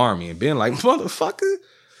got an army. And Ben like, motherfucker,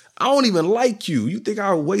 I don't even like you. You think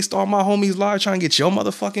I would waste all my homies' lives trying to get your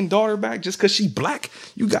motherfucking daughter back just because she black?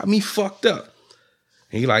 You got me fucked up.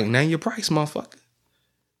 And he like, name your price, motherfucker.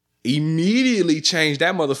 Immediately change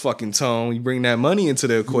that motherfucking tone. You bring that money into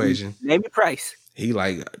the equation. Name your price. He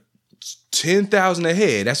like, 10,000 a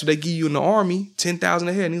head. That's what they give you in the army. 10,000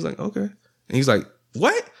 a head. And he's like, okay. And he's like,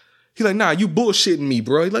 what? He's like, nah, you bullshitting me,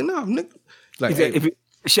 bro. He's like, nah, nigga. Like, hey.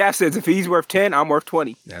 Shaft says if he's worth 10, I'm worth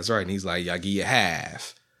 20. That's right. And he's like, I give you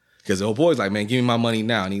half. Because the old boy's like, man, give me my money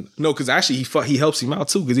now. And because actually he helps him out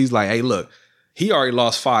too. Because he's like, hey, look, he already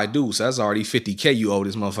lost 5 dudes. So that's already $50K you owe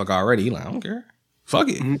this motherfucker already. He's like, I don't care. Fuck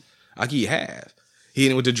it. Mm-hmm. I'll give you half. He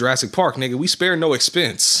in with the Jurassic Park, nigga. We spare no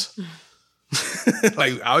expense.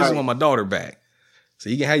 Like, I just want my daughter back. So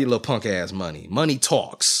you can have your little punk ass money. Money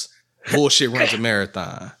talks. Bullshit runs a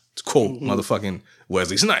marathon. It's quote motherfucking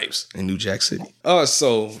Wesley Snipes in New Jack City.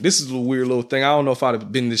 So this is a weird little thing. I don't know if I'd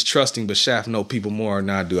have been this trusting, but Shaft know people more than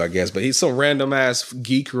I do, I guess. But he's some random ass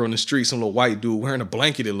geeker on the street, some little white dude wearing a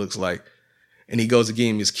blanket, it looks like. And he goes to give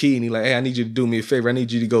him his key and he's like, hey, I need you to do me a favor. I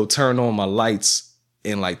need you to go turn on my lights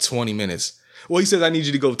in like 20 minutes. Well, he says, I need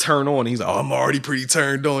you to go turn on. He's like, oh, I'm already pretty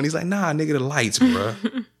turned on. He's like, nah, nigga, the lights, bro.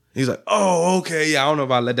 He's like, oh, okay. Yeah, I don't know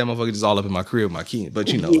if I let that motherfucker just all up in my crib with my key.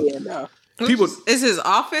 But you know. Yeah, no. People, is his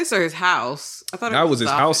office or his house? I thought that was his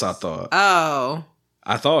house, I thought. Oh.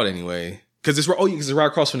 I thought anyway. Because it's right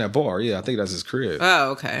across from that bar. Yeah, I think that's his crib.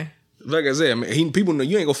 Oh, okay. Like I said, people know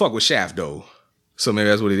you ain't gonna fuck with Shaft, though. So maybe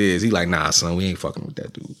that's what it is. He like, nah, son, we ain't fucking with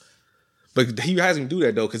that dude. But he has him do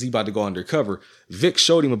that, though, because he about to go undercover. Vic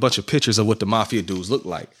showed him a bunch of pictures of what the mafia dudes look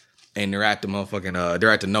like. And they're at the motherfucking,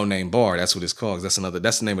 they're at the No Name Bar. That's what it's called. That's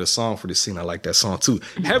the name of the song for this scene. I like that song, too.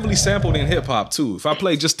 Heavily sampled in hip-hop, too. If I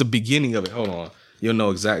play just the beginning of it, hold on. You'll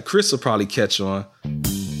know exactly. Chris will probably catch on.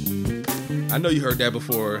 I know you heard that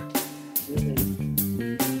before.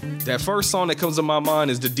 That first song that comes to my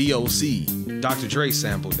mind is the DOC. Dr. Dre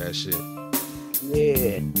sampled that shit.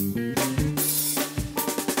 Yeah.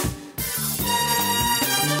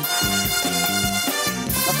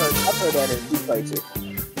 I've heard that in a few places.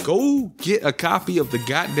 Go get a copy of the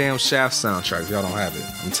goddamn Shaft soundtrack if y'all don't have it.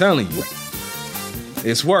 I'm telling you.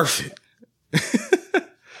 It's worth it.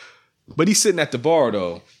 But he's sitting at the bar,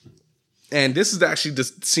 though. And this is actually the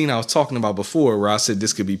scene I was talking about before where I said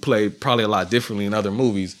this could be played probably a lot differently in other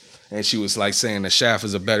movies. And she was like saying that Shaft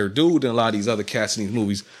is a better dude than a lot of these other cats in these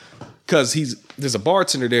movies. Because there's a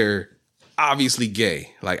bartender there, obviously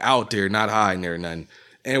gay. Like out there, not hiding there or nothing.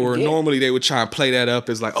 And where normally they would try and play that up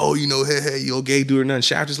as like, oh, you know, hey, you a gay dude or nothing.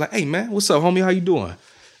 Shaft is like, hey, man, what's up, homie? How you doing?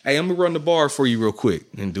 Hey, I'm going to run the bar for you real quick.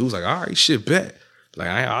 And dude's like, all right, shit, bet. Like,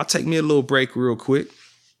 I'll take me a little break real quick.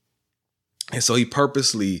 And so he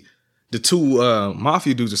purposely, the two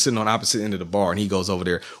mafia dudes are sitting on the opposite end of the bar and he goes over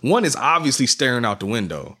there. One is obviously staring out the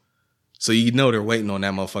window. So you know they're waiting on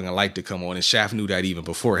that motherfucking light to come on. And Shaft knew that even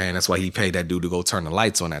beforehand. That's why he paid that dude to go turn the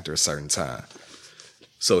lights on after a certain time.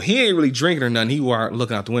 So he ain't really drinking or nothing. He weren't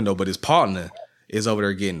looking out the window, but his partner is over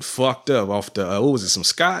there getting fucked up off the, what was it, some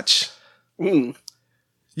scotch? You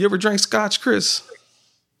ever drank scotch, Chris?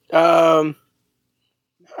 Not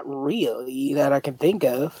really that I can think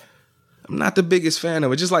of. I'm not the biggest fan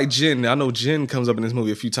of it. Just like gin. I know gin comes up in this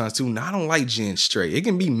movie a few times too. I don't like gin straight. It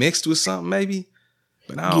can be mixed with something maybe,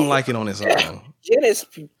 but I don't like it on its own. Gin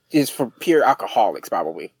is for pure alcoholics,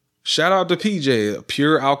 probably. Shout out to PJ, a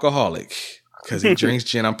pure alcoholic. Because he drinks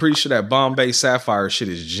gin. I'm pretty sure that Bombay Sapphire shit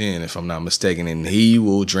is gin, if I'm not mistaken. And he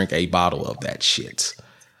will drink a bottle of that shit.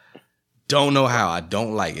 Don't know how. I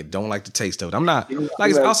don't like it. Don't like the taste of it. I'm not,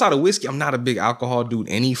 like, outside of whiskey, I'm not a big alcohol dude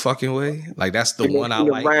any fucking way. Like, that's the one I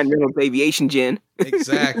like. Ryan Reynolds aviation gin.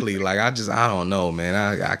 Exactly. Like, I don't know,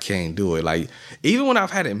 man. I can't do it. Like, even when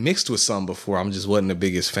I've had it mixed with some before, I'm just wasn't the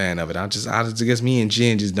biggest fan of it. I guess me and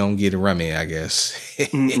gin just don't get a rummy, I guess.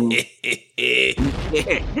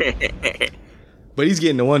 But he's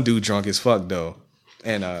getting the one dude drunk as fuck, though.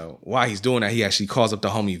 And while he's doing that, he actually calls up the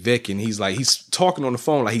homie Vic, and he's talking on the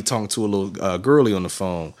phone like he talking to a little girlie on the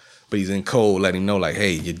phone, but he's in code, letting him know like,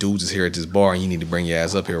 hey, your dudes is here at this bar, and you need to bring your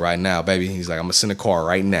ass up here right now, baby. And he's like, I'm gonna send a car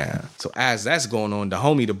right now. So as that's going on,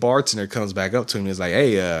 the bartender, comes back up to him and is like,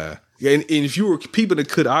 hey, and if you were keeping a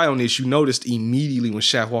good eye on this, you noticed immediately when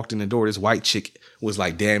Shaft walked in the door, this white chick was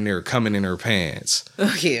like damn near coming in her pants.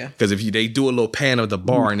 Oh yeah. Because they do a little pan of the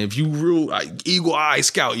bar, and if you real eagle eye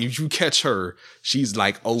scout, if you catch her, she's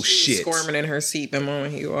like, oh shit, squirming in her seat the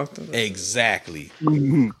moment he walked in. Exactly.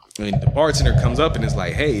 And the bartender comes up and is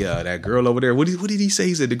like, hey, that girl over there. What did he say?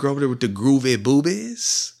 He said the girl over there with the groovy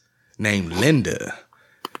boobies named Linda.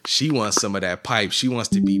 She wants some of that pipe. She wants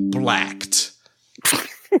to be blacked.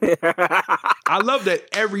 I love that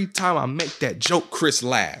every time I make that joke, Chris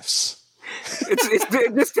laughs.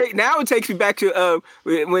 Now it takes me back to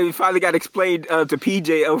when we finally got explained to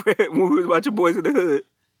PJ over when we was watching Boys in the Hood.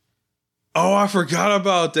 Oh, I forgot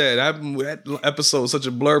about that. That episode was such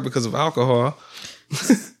a blur because of alcohol.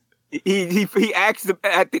 he asked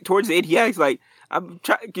towards the end. He asked like, I'm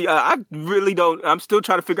still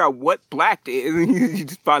trying to figure out what black is. He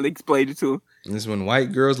just finally explained it to him. And this is when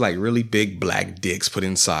white girls like really big black dicks put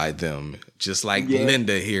inside them, just like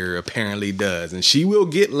Linda here apparently does, and she will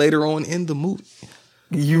get later on in the movie.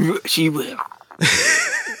 She will.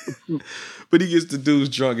 But he gets the dudes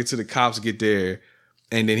drunk until the cops get there,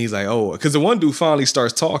 and then he's like, "Oh," because the one dude finally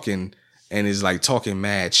starts talking and is like talking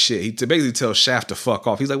mad shit. He basically tells Shaft to fuck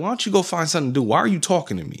off. He's like, "Why don't you go find something to do? Why are you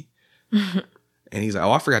talking to me?" And he's like,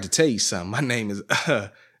 "Oh, I forgot to tell you something. My name is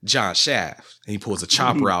John Shaft." And he pulls a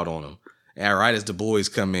chopper out on him. And right as the boys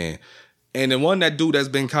come in. And then that dude that's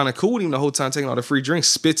been kind of cool with him the whole time, taking all the free drinks,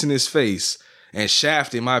 spits in his face. And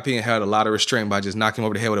Shaft, in my opinion, held a lot of restraint by just knocking him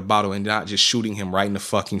over the head with a bottle and not just shooting him right in the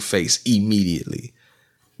fucking face immediately.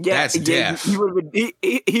 Yeah, that's death.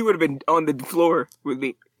 He would have been on the floor with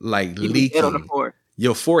me. Like leaking. On the floor.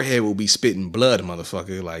 Your forehead will be spitting blood,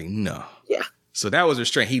 motherfucker. Like, no. Yeah. So that was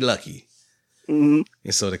restraint. He lucky. Mm-hmm.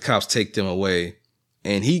 And so the cops take them away.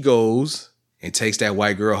 And he goes and takes that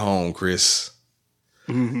white girl home, Chris.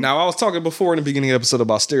 Mm-hmm. Now, I was talking before in the beginning of the episode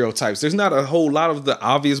about stereotypes. There's not a whole lot of the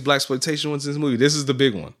obvious blaxploitation ones in this movie. This is the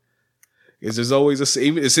big one. There's always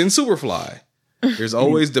it's in Superfly. There's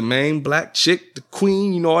always the main black chick, the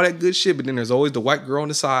queen, you know, all that good shit. But then there's always the white girl on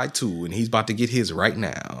the side too. And he's about to get his right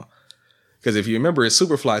now. Because if you remember, in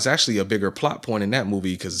Superfly, it's actually a bigger plot point in that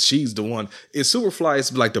movie because she's the one. In Superfly,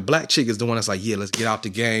 it's like the black chick is the one that's like, yeah, let's get out the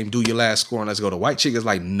game, do your last score, and let's go. The white chick is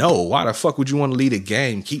like, no, why the fuck would you want to lead a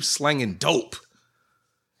game? Keep slanging dope.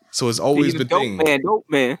 So it's always the thing. Dope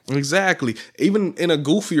man. Exactly. Even in a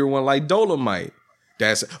goofier one like Dolomite.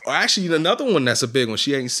 Or actually another one that's a big one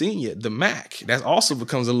she ain't seen yet, the Mac. That also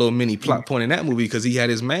becomes a little mini plot point in that movie because he had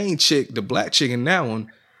his main chick, the black chick in that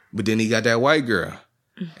one, but then he got that white girl.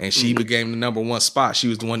 And she became the number one spot. She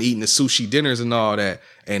was the one eating the sushi dinners and all that.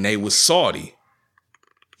 And they was salty.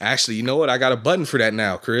 Actually, you know what? I got a button for that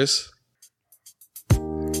now, Chris.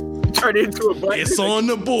 Turn it into a button. It's on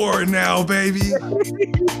the board now, baby.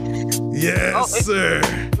 Yes, sir.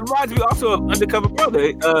 It reminds me also of Undercover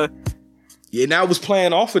Brother. Yeah, now I was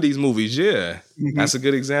playing off of these movies. Yeah. Mm-hmm. That's a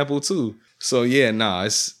good example, too. So, yeah,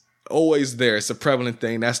 it's always there. It's a prevalent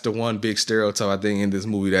thing. That's the one big stereotype, I think, in this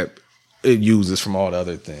movie that it uses from all the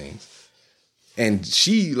other things. And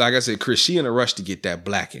she, like I said, Chris, she in a rush to get that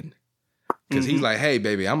blackened. Because he's like, hey,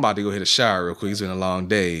 baby, I'm about to go hit a shower real quick. It's been a long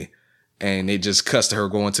day. And it just cuts to her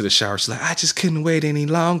going to the shower. She's like, I just couldn't wait any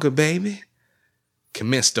longer, baby.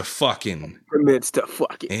 Commence the fucking.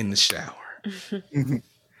 In the shower.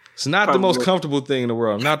 It's not probably the most comfortable thing in the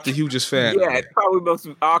world. I'm not the hugest fan. Yeah, it's probably the most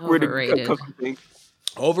awkward and uncomfortable thing.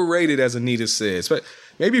 Overrated, as Anita says. But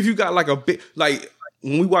maybe if you got like a bit, like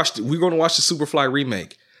when we're going to watch the Superfly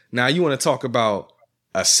remake. Now you want to talk about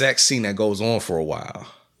a sex scene that goes on for a while.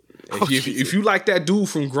 If you like that dude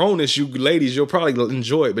from Grownish, you ladies, you'll probably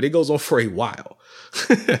enjoy it, but it goes on for a while.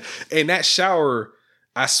 And that shower,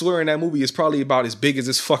 I swear in that movie, is probably about as big as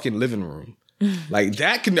this fucking living room. Like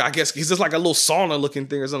that can, I guess, it's just like a little sauna looking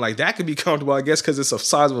thing or something. Like that could be comfortable, I guess, because it's the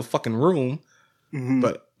size of a fucking room. Mm-hmm.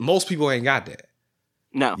 But most people ain't got that.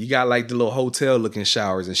 No. You got like the little hotel looking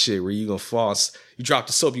showers and shit where you gonna fall. You drop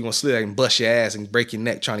the soap, you gonna slip and bust your ass and break your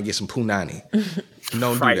neck trying to get some punani.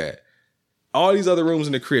 Don't do that. All these other rooms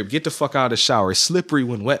in the crib, get the fuck out of the shower. It's slippery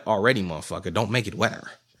when wet already, motherfucker. Don't make it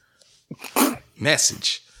wetter.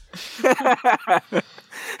 Message.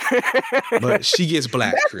 But she gets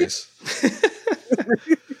black, Chris.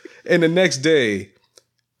 And the next day,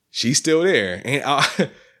 she's still there. And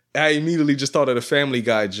I immediately just thought of the Family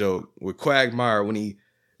Guy joke with Quagmire when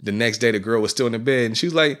the next day the girl was still in the bed and she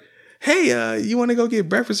was like, hey, you want to go get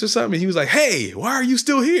breakfast or something? And he was like, hey, why are you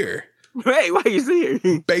still here? Hey, why are you still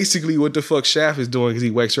here? Basically what the fuck Shaft is doing because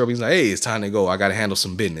he wakes her up. He's like, hey, it's time to go. I got to handle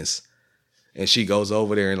some business. And she goes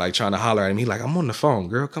over there and like trying to holler at him. He's like, I'm on the phone,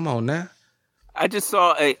 girl. Come on now. I just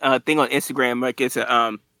saw a thing on Instagram. Like it's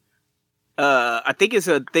a I think it's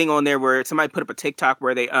a thing on there where somebody put up a TikTok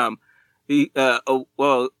where they a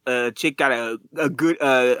chick got a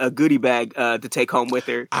goodie bag to take home with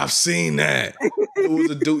her. I've seen that. It was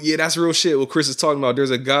a dude. Yeah, that's real shit. What Chris is talking about.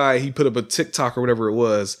 There's a guy. He put up a TikTok or whatever it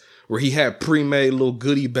was where he had pre-made little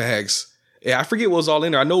goodie bags. Yeah, I forget what was all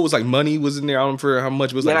in there. I know it was like money was in there. I don't remember how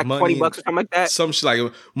much it was like money. $20 or something like that. Some shit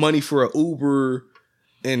like money for an Uber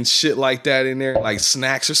and shit like that in there, like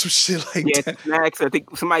snacks or some shit like that. Yeah, snacks. I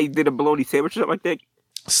think somebody did a bologna sandwich or something like that.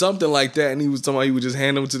 Something like that, and he was talking about he would just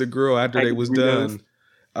hand them to the girl after they was done.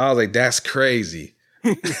 I was like, that's crazy.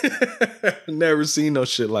 Never seen no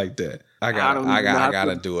shit like that. I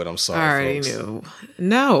gotta do it. I'm sorry. I already folks. knew.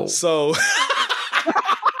 No. So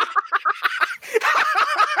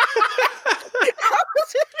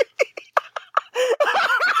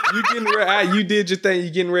you did your thing. You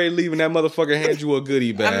getting ready to leave, and that motherfucker hands you a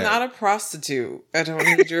goodie bag. I'm not a prostitute. I don't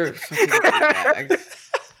need your fucking goodie bag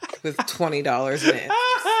with $20 in it.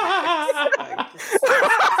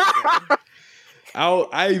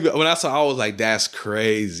 When I saw, I was like, "That's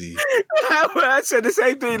crazy." I said the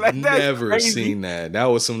same thing. Like that. Never seen that. That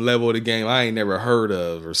was some level of the game I ain't never heard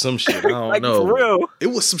of, or some shit. I don't like, know. For real. It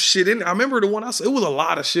was some shit in there. I remember the one I saw. It was a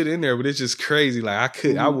lot of shit in there, but it's just crazy. Like I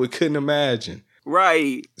couldn't imagine.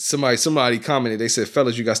 Right. Somebody commented, they said,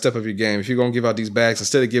 fellas, you got to step up your game. If you're going to give out these bags,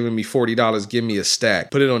 instead of giving me $40, give me a stack.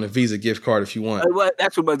 Put it on a Visa gift card if you want.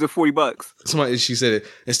 That's what was it, $40. She said,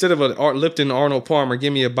 instead of a Lipton Arnold Palmer,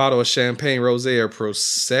 give me a bottle of champagne, rosé, or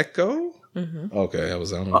Prosecco. Mm-hmm. Okay, that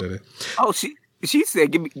was, I don't know what that is. Oh, she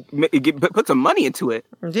said, put some money into it.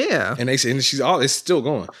 Yeah. And they said, it's still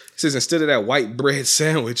going. It says, instead of that white bread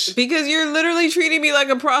sandwich. Because you're literally treating me like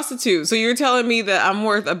a prostitute. So you're telling me that I'm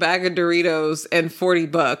worth a bag of Doritos and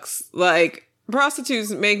 $40. Like, prostitutes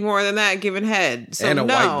make more than that given head. So and a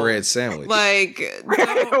white bread sandwich. Like,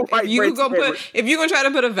 if you're going to try to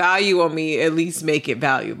put a value on me, at least make it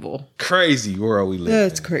valuable. Crazy world we live in.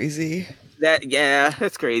 That's crazy.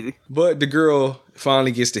 That's crazy. But the girl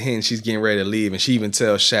finally gets the hint she's getting ready to leave, and she even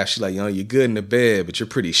tells Shaft, she's like, you're good in the bed, but you're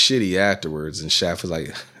pretty shitty afterwards. And Shaft was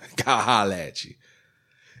like, I'll holla at you.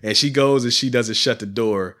 And she goes and she doesn't shut the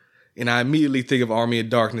door. And I immediately think of Army of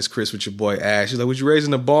Darkness, Chris, with your boy Ash. She's like, would you raise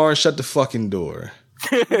in the barn? Shut the fucking door.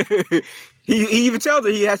 he even tells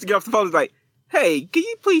her he has to get off the phone. He's like, hey, can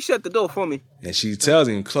you please shut the door for me? And she tells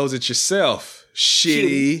him, close it yourself,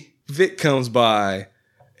 shitty. Vic comes by.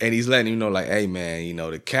 And he's letting him know, like, hey, man,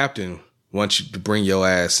 the captain wants you to bring your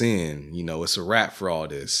ass in. It's a wrap for all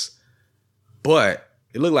this. But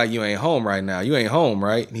it looked like you ain't home right now. You ain't home,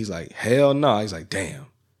 right? And he's like, hell no. He's like, damn.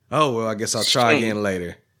 Oh, well, I guess I'll try again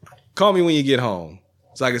later. Call me when you get home.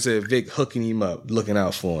 So like I said, Vic hooking him up, looking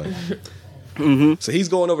out for him. Mm-hmm. So he's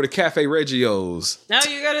going over to Cafe Reggio's. Now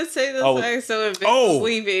you got to say this. So if Vic was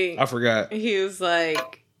leaving. I forgot. He was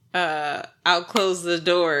like, I'll close the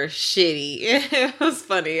door, shitty. It was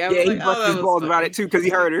funny. He busted his balls about it too because he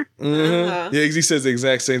heard her. Mm-hmm. Yeah, because he says the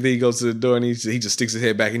exact same thing. He goes to the door and he just sticks his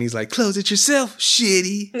head back and he's like, close it yourself,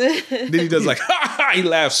 shitty. Then he does like, ha ha, he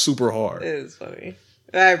laughs super hard. It was funny.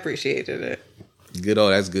 I appreciated it.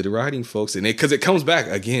 That's good writing, folks. And because it comes back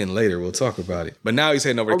again later, we'll talk about it. But now he's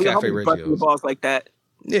heading over to Cafe Reggio's. Balls like that.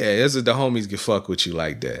 Yeah, this is the homies can fuck with you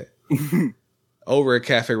like that. Over at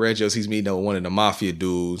Cafe Reggio's, he's meeting up with one of the mafia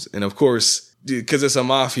dudes. And of course, because it's a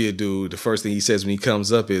mafia dude, the first thing he says when he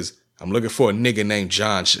comes up is, I'm looking for a nigga named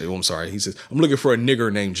John. I'm sorry. He says, I'm looking for a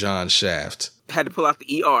nigger named John Shaft. Had to pull out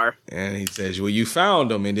the ER. And he says, well, you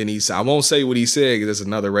found him. And then I won't say what he said because it's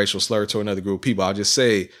another racial slur to another group of people. I'll just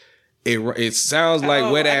say, it sounds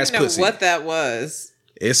like wet ass pussy. What that was.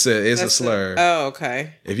 It's a slur. Oh,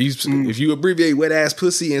 okay. If you abbreviate wet ass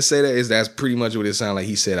pussy and say that's pretty much what it sounds like.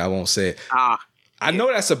 He said, I won't say it. I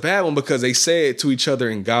know that's a bad one because they say it to each other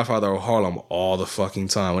in Godfather of Harlem all the fucking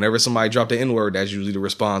time. Whenever somebody dropped the N-word, that's usually the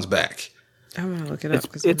response back. I'm gonna look it up.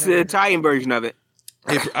 It's the Italian version of it.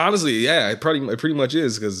 Honestly, yeah, it pretty much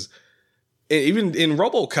is, because even in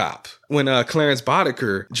RoboCop, when Clarence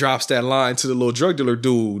Boddicker drops that line to the little drug dealer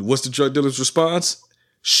dude, what's the drug dealer's response?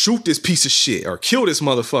 Shoot this piece of shit or kill this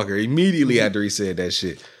motherfucker immediately after he said that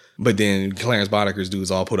shit. But then Clarence Boddicker's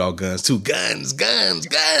dudes all put out guns too. Guns.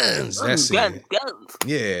 That's it. Guns.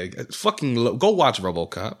 Yeah, fucking go watch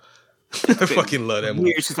RoboCop. I fucking love that movie.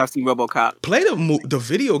 Years since I've seen RoboCop. Play the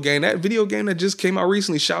video game. That video game that just came out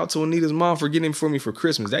recently. Shout out to Anita's mom for getting it for me for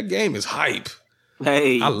Christmas. That game is hype.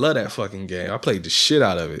 Hey, I love that fucking game. I played the shit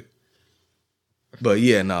out of it. But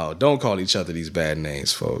yeah, no, don't call each other these bad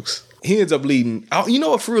names, folks. He ends up leading. You know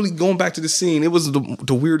what? Really going back to the scene, it was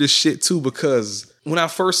the weirdest shit too, because when I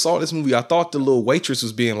first saw this movie, I thought the little waitress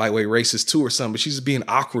was being lightweight racist too or something, but she's just being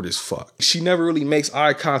awkward as fuck. She never really makes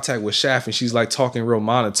eye contact with Shaft, and she's like talking real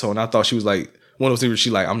monotone. I thought she was like one of those things where she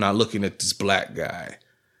like, I'm not looking at this black guy.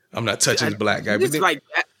 I'm not touching this black guy. This like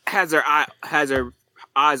has her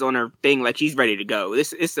eyes on her thing, like she's ready to go.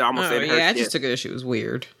 It's almost in her. Yeah, I shit. just took it as she was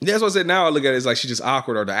weird. Yeah, that's what I said. Now I look at it as like she's just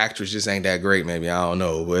awkward, or the actress just ain't that great. Maybe I don't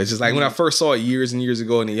know, but it's just like when I first saw it years and years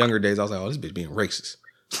ago in the younger days, I was like, oh, this bitch being racist.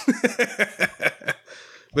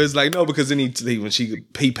 But it's like no, because then he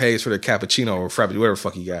pays for the cappuccino or frappuccino, whatever the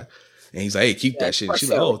fuck he got, and he's like, hey, keep that shit. And she's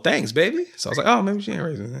like, oh, thanks, baby. So I was like, oh, maybe she ain't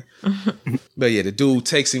racist. But yeah, the dude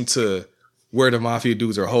takes him to where the mafia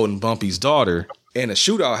dudes are holding Bumpy's daughter, and a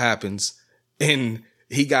shootout happens, and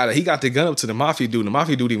he got the gun up to the mafia dude. And the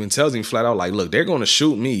mafia dude even tells him flat out, like, look, they're going to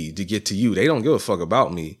shoot me to get to you. They don't give a fuck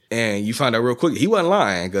about me. And you find out real quick, he wasn't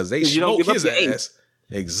lying, because they smoked his ass.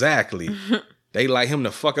 Exactly. They light him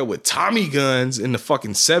to fuck up with Tommy guns in the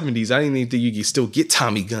fucking 70s. I didn't even think you could still get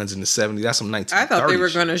Tommy guns in the 70s. That's some 1930s. I thought they were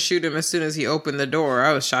going to shoot him as soon as he opened the door.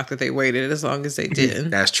 I was shocked that they waited as long as they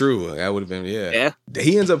did. That's true. That would have been, yeah.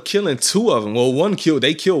 He ends up killing two of them. Well,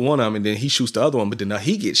 they kill one of them, and then he shoots the other one, but then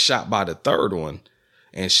he gets shot by the third one.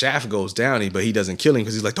 And Shaft goes down, but he doesn't kill him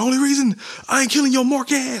because he's like, the only reason I ain't killing your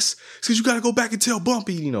mark ass is because you got to go back and tell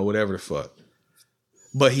Bumpy, whatever the fuck.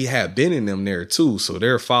 But he had Ben in them there too. So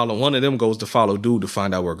they're following. One of them goes to follow dude to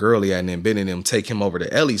find out where Girlie at. And then Ben and them take him over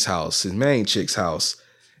to Ellie's house, his main chick's house.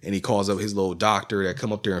 And he calls up his little doctor that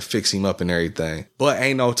come up there and fix him up and everything. But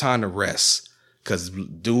ain't no time to rest. Because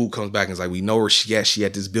dude comes back and is like, we know where she at. She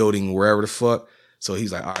at this building, wherever the fuck. So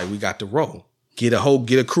he's like, all right, we got to roll. Get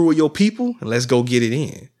a crew of your people and let's go get it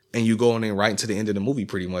in. And you go on in right into the end of the movie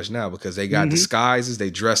pretty much now, because they got disguises. They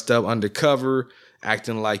dressed up undercover,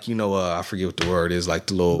 acting like, I forget what the word is, like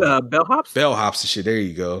the little bellhops? Bellhops and shit. There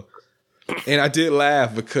you go. And I did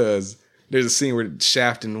laugh because there's a scene where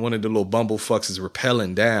Shaft and one of the little bumblefucks is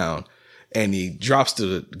rappelling down, and he drops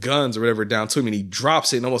the guns or whatever down to him, and he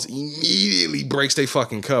drops it and almost immediately breaks their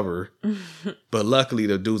fucking cover. But luckily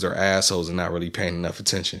the dudes are assholes and not really paying enough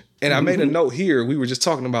attention. And I made a note here. We were just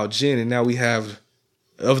talking about gin, and now we have,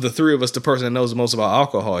 of the three of us, the person that knows the most about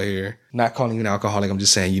alcohol here. Not calling you an alcoholic, I'm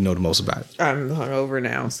just saying you know the most about it. I'm hungover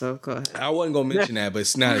now, so go ahead. I wasn't going to mention that, but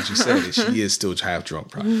it's now that you said it, she is still half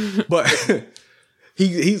drunk probably. But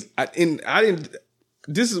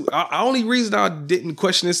only reason I didn't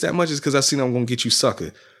question this that much is because I seen I'm going to get you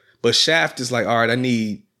sucker. But Shaft is like, all right, I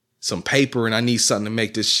need some paper and I need something to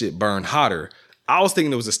make this shit burn hotter. I was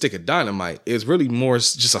thinking it was a stick of dynamite. It was really more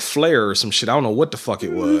just a flare or some shit. I don't know what the fuck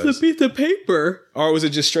it was. It was a piece of paper. Or was it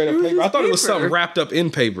just straight up paper? I thought it was something wrapped up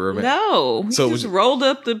in paper. No, he just rolled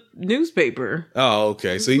up the newspaper. Oh,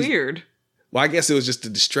 okay. So weird. Well, I guess it was just a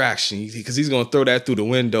distraction because he's going to throw that through the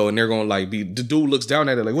window and they're going to like the dude looks down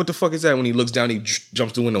at it like, what the fuck is that? When he looks down, he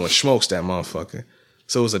jumps the window and smokes that motherfucker.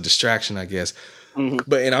 So it was a distraction, I guess. Mm-hmm.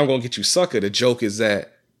 But, and I'm going to get you sucker. The joke is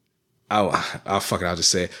that, I'll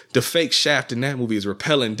just say it. The fake Shaft in that movie is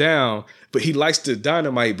rappelling down, but he lights the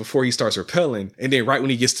dynamite before he starts rappelling. And then right when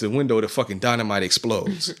he gets to the window, the fucking dynamite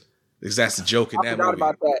explodes. Because that's the joke in that movie.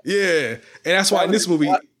 About that. Yeah. And that's why in this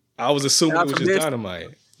movie, I was assuming it was just dynamite.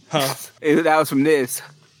 Huh? That was from this.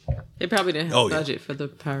 They probably didn't have a budget for the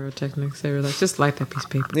pyrotechnics. They were like, just light that piece of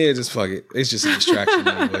paper. Yeah, just fuck it. It's just a distraction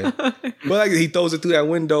anyway. But like he throws it through that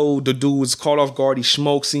window. The dude was caught off guard. He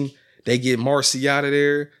smokes him. They get Marcy out of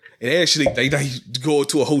there. And actually, they go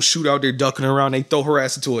to a whole shootout. They're ducking around. They throw her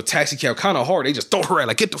ass into a taxi cab kind of hard. They just throw her ass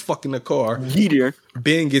like, get the fuck in the car. Yeah.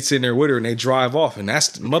 Ben gets in there with her and they drive off. And that's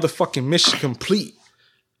the motherfucking mission complete.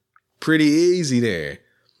 Pretty easy there.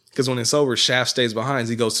 Because when it's over, Shaft stays behind.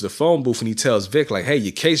 He goes to the phone booth and he tells Vic, like, hey,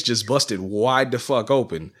 your case just busted wide the fuck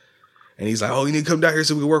open. And he's like, oh, you need to come down here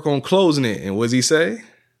so we can work on closing it. And what does he say?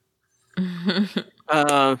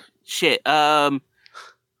 Shit.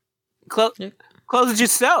 Close it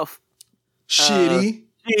yourself. Shitty.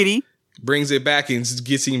 Shitty. Brings it back and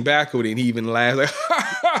gets him back with it. And he even laughs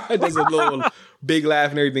like, does a little big laugh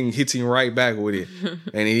and everything, hits him right back with it. And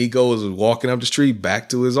then he goes walking up the street back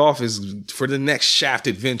to his office for the next Shaft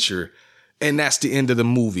adventure. And that's the end of the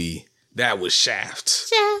movie. That was Shaft.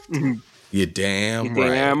 Shaft. You're damn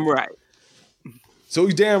right. So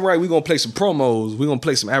you're damn right. We're going to play some promos. We're going to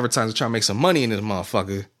play some advertising, try to make some money in this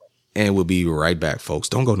motherfucker. And we'll be right back, folks.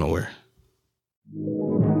 Don't go nowhere.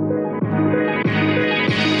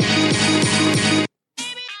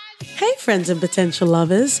 Hey friends and potential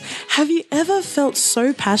lovers, have you ever felt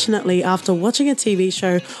so passionately after watching a TV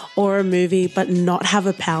show or a movie but not have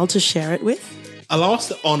a pal to share it with? Allow us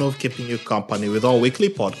the honor of keeping you company with our weekly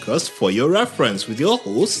podcast For Your Reference with your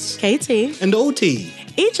hosts, KT and OT.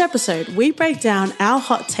 Each episode, we break down our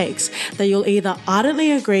hot takes that you'll either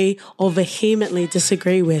ardently agree or vehemently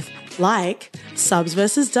disagree with, like subs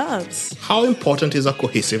versus dubs. How important is a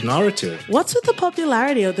cohesive narrative? What's with the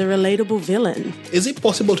popularity of the relatable villain? Is it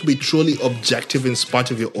possible to be truly objective in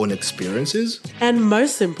spite of your own experiences? And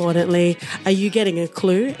most importantly, are you getting a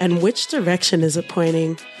clue, and which direction is it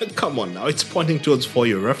pointing? Come on now, it's pointing towards For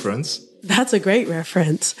Your Reference. That's a great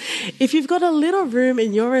reference. If you've got a little room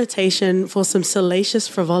in your rotation for some salacious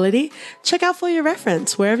frivolity, check out For Your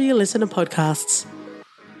Reference wherever you listen to podcasts.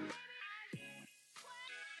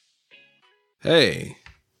 Hey,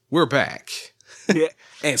 we're back. Yeah.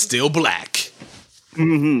 And still black.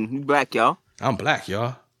 Black, y'all. I'm black,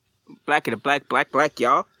 y'all. Black and a black,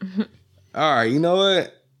 y'all. All right, you know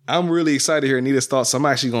what? I'm really excited to hear Anita's thoughts, so I'm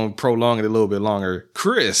actually going to prolong it a little bit longer.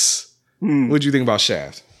 Chris, what'd you think about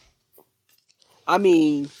Shaft? I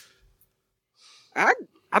mean, I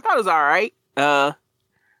thought it was all right.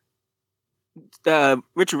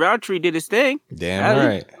 Richard Roundtree did his thing. Damn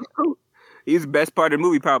right. He's the best part of the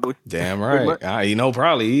movie, probably. Damn right.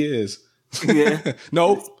 Probably he is. Yeah.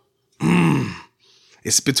 Nope.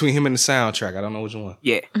 It's between him and the soundtrack. I don't know which one.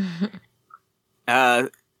 Yeah.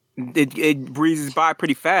 It breezes by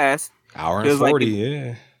pretty fast. Hour and 40,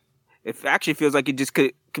 yeah. It actually feels like it just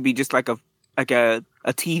could be just like a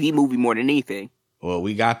TV movie more than anything. Well,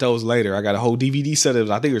 we got those later. I got a whole DVD set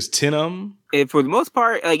of, I think there's 10 of them. And for the most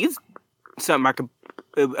part, like, it's something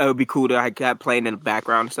it would be cool to have playing in the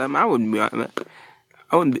background or something.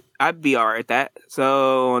 I'd be all right at that.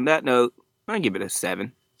 So on that note, I'd give it a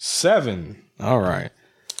 7. 7. All right.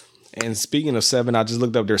 And speaking of 7, I just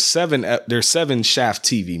looked up. There's 7 Shaft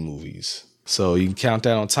TV movies. So you can count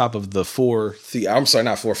that on top of the 5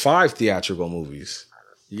 theatrical movies.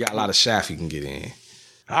 You got a lot of Shaft you can get in.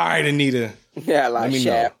 All right, Anita. Yeah, a lot of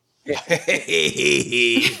Shaft.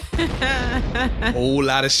 Whole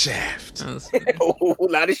lot of Shaft. Whole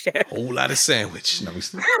lot of Shaft. Whole lot of sandwich. No, I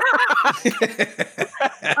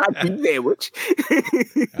do sandwich.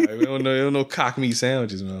 We don't know cock meat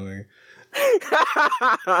sandwiches, man.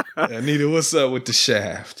 Anita, what's up with the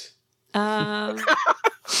Shaft? Oh,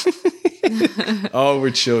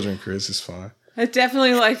 we're children, Chris. It's fine. I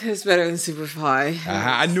definitely like this better than Superfly.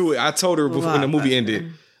 I knew it. I told her before when the movie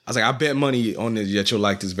ended. I was like, I bet money on this that you'll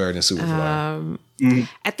like this better than Superfly.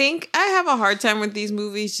 I think I have a hard time with these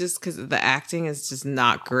movies just because the acting is just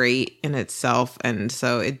not great in itself. And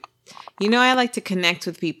so I like to connect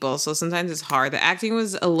with people. So sometimes it's hard. The acting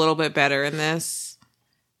was a little bit better in this.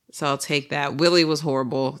 So I'll take that. Willie was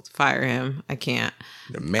horrible. Fire him. I can't.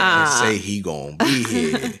 The man say he gonna be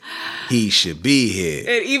here. He should be here.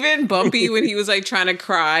 And even Bumpy, when he was like trying to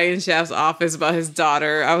cry in Shaft's office about his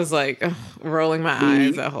daughter, I was like rolling my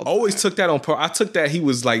eyes that whole time. Always took that on. I took that he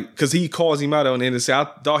was like, because he calls him out on the end. I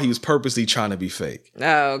thought he was purposely trying to be fake.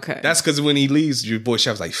 Oh, okay. That's because when he leaves, your boy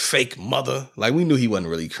Shaft's like, fake mother. Like, we knew he wasn't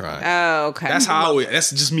really crying. Oh, okay. That's how that's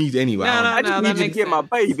just me anyway. I just need you to get my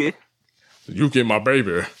baby. You get my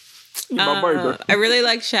baby. I really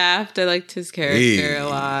like Shaft. I liked his character a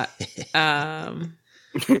lot.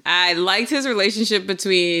 I liked his relationship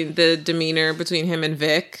the demeanor between him and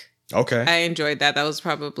Vic. Okay. I enjoyed that. That was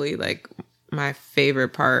probably like my favorite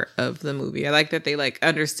part of the movie. I like that they like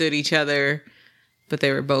understood each other, but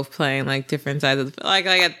they were both playing like different sides of the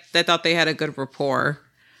I thought they had a good rapport.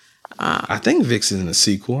 I think Vic's in the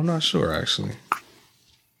sequel. I'm not sure actually.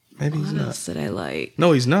 Maybe he's not. What else did I like?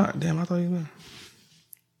 No, he's not. Damn, I thought he was.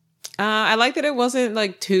 I like that it wasn't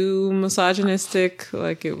like too misogynistic.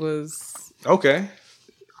 Like it was okay.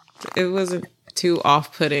 It wasn't too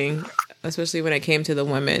off-putting, especially when it came to the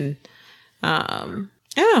women. I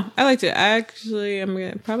liked it. I'm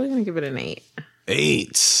probably gonna give it an 8.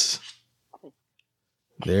 8.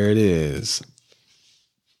 There it is.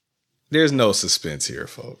 There's no suspense here,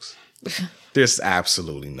 folks. There's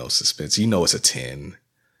absolutely no suspense. You know it's a 10.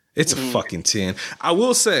 It's a fucking 10. I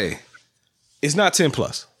will say, it's not 10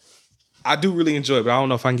 plus. I do really enjoy it, but I don't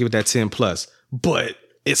know if I can give it that 10 plus. But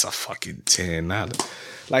It's a fucking 10.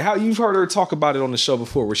 Like how you've heard her talk about it on the show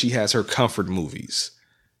before, where she has her comfort movies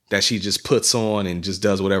that she just puts on and just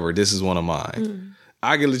does whatever. This is one of mine.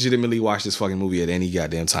 I can legitimately watch this fucking movie at any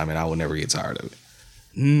goddamn time and I will never get tired of it.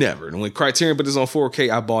 Never. And when Criterion put this on 4K,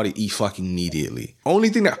 I bought it fucking immediately. Only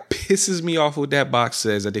thing that pisses me off with that box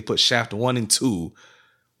says that they put Shaft 1 and 2.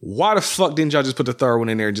 Why the fuck didn't y'all just put the third one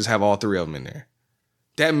in there and just have all three of them in there?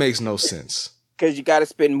 That makes no sense. Because you got to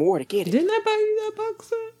spend more to get it. Didn't I buy you that box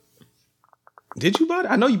set? Did you buy it?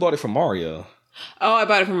 I know you bought it from Mario. Oh, I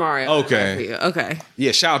bought it from Mario. Okay. Okay.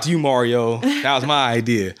 Yeah, shout out to you, Mario. That was my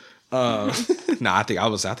idea. I think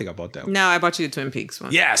I bought that one. No, I bought you the Twin Peaks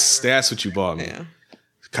one. Yes, that's what you bought me. Yeah.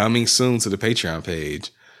 Coming soon to the Patreon page.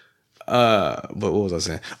 But what was I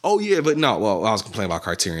saying? Oh yeah, but no. Well, I was complaining about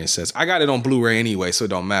Criterion Sets. I got it on Blu-ray anyway, so it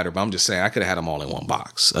don't matter. But I'm just saying I could have had them all in one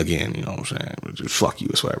box. Again, you know what I'm saying? Just fuck you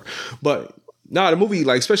or whatever. But no, the movie,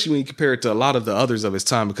 like especially when you compare it to a lot of the others of its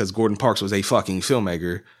time, because Gordon Parks was a fucking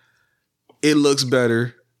filmmaker. It looks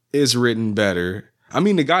better. It's written better. I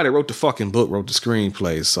mean, the guy that wrote the fucking book wrote the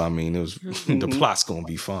screenplay, so I mean, it was the plot's gonna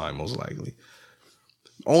be fine, most likely.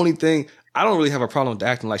 Only thing, I don't really have a problem with the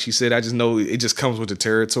acting, like she said. I just know it just comes with the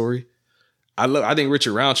territory. I think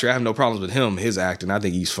Richard Roundtree, I have no problems with him, his acting. I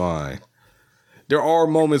think he's fine. There are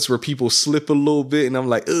moments where people slip a little bit, and I'm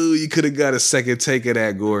like, oh, you could have got a second take of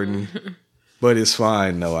that, Gordon. But it's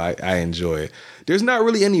fine, though. I enjoy it. There's not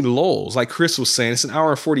really any lulls. Like Chris was saying, it's an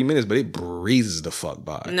hour and 40 minutes, but it breezes the fuck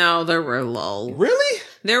by. No, there were lulls. Really?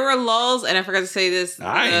 There were lulls, and I forgot to say this.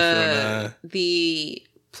 I ain't feeling that. The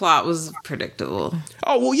plot was predictable.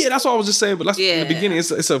 Oh, well, yeah, that's what I was just saying. But in the beginning,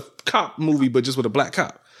 it's a cop movie, but just with a black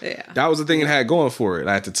cop. Yeah. That was the thing it had going for it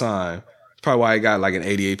at the time. It's probably why it got like an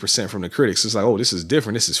 88% from the critics. It's like, oh, this is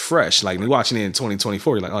different. This is fresh. Like, watching it in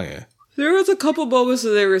 2024, you're like, oh, yeah. There was a couple moments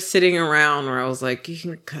where they were sitting around where I was like, you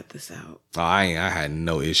can cut this out. Oh, I had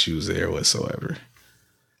no issues there whatsoever.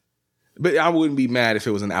 But I wouldn't be mad if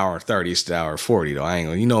it was an hour 30, it's the hour 40 though. I ain't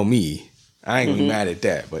gonna, you know me. I ain't gonna be mad at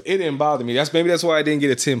that. But it didn't bother me. Maybe that's why I didn't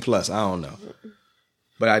get a 10 plus. I don't know.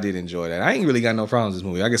 But I did enjoy that. I ain't really got no problems with this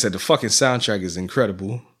movie. Like I said, the fucking soundtrack is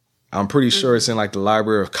incredible. I'm pretty sure it's in like the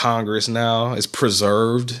Library of Congress now. It's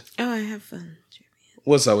preserved. Oh, I have fun.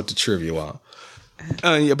 What's up with the trivia? Wow.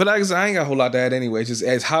 Yeah, but like I said, I ain't got a whole lot to add anyway.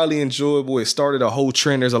 It's highly enjoyable. It started a whole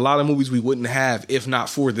trend. There's a lot of movies we wouldn't have if not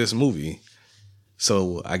for this movie.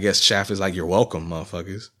 So I guess Shaft is like, you're welcome,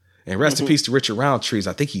 motherfuckers. And rest in peace to Richard Roundtree.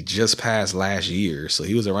 I think he just passed last year. So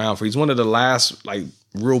he was around he's one of the last like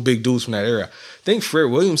real big dudes from that era. I think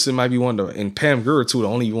Fred Williamson might be one of and Pam Grier too, the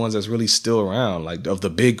only ones that's really still around, like of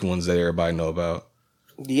the big ones that everybody know about.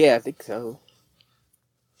 Yeah, I think so.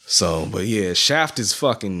 So, but yeah, Shaft is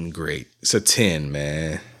fucking great. It's a 10,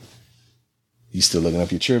 man. You still looking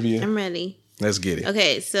up your trivia? I'm ready. Let's get it.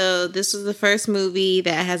 Okay, so this was the first movie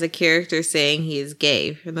that has a character saying he is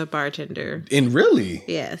gay from the bartender. And really?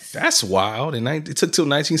 Yes. That's wild. And it took till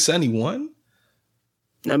 1971?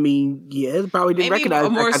 I mean, yeah, it probably didn't recognize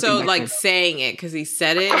it. More so like saying it because he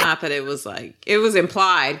said it, not that it was like, it was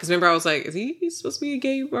implied. Because remember, I was like, is he supposed to be a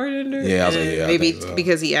gay bartender? Yeah, I was like, yeah. Maybe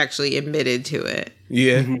because he actually admitted to it.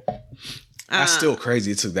 Yeah. That's still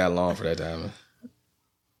crazy it took that long for that to happen.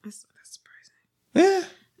 That's surprising.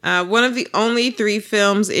 Yeah. One of the only 3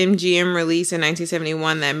 films MGM released in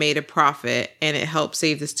 1971 that made a profit, and it helped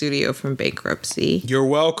save the studio from bankruptcy. You're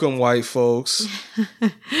welcome, white folks.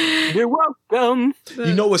 You're welcome.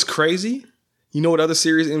 You know what's crazy? You know what other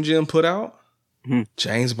series MGM put out?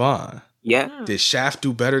 James Bond. Yeah. Did Shaft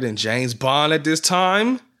do better than James Bond at this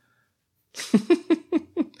time?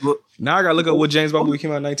 Now I gotta look up what James Bond movie came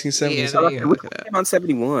out in 1970. Yeah, it came out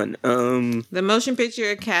 71. The Motion Picture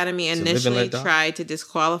Academy initially tried to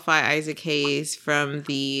disqualify Isaac Hayes from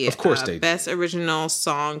the Best Original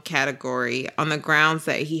Song category on the grounds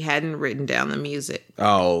that he hadn't written down the music.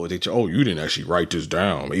 Oh, you didn't actually write this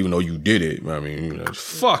down, even though you did it. I mean,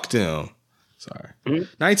 fuck them. Sorry.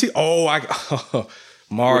 19.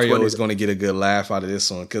 Mario is going to get a good laugh out of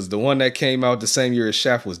this one because the one that came out the same year as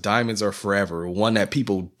Shaft was Diamonds Are Forever, one that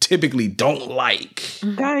people typically don't like.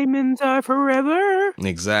 Diamonds Are Forever.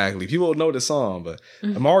 Exactly. People know the song, but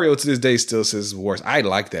Mario to this day still says it's worse. I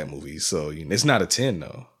like that movie, so it's not a 10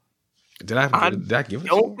 though. Did I give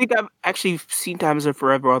it? I don't think I've actually seen Diamonds Are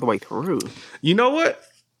Forever all the way through. You know what?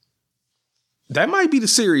 That might be the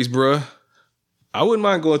series, bruh. I wouldn't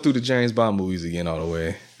mind going through the James Bond movies again all the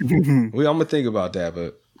way. I'm gonna think about that,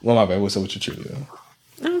 but my bad. What's up with your trivia?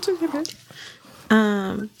 No, it's okay.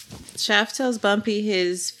 Shaft tells Bumpy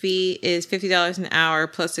his fee is $50 an hour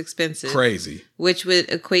plus expenses. Crazy. Which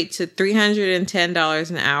would equate to $310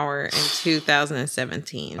 an hour in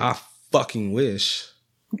 2017. I fucking wish.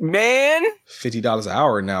 Man. $50 an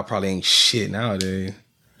hour now probably ain't shit nowadays.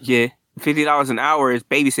 Yeah. $50 an hour is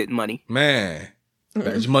babysitting money. Man.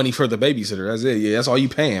 That's money for the babysitter. That's it. Yeah, that's all you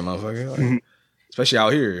paying, motherfucker. Like, especially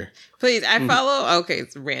out here. Please, I follow. Okay,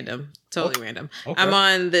 it's random. Totally random. Okay. I'm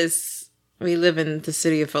on this. We live in the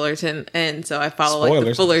city of Fullerton, and so I follow like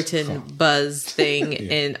the Fullerton Buzz thing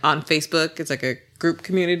and on Facebook. It's like a group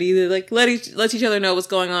community that like lets each other know what's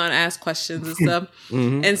going on, ask questions and stuff.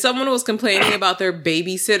 And someone was complaining about their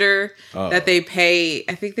babysitter that they pay.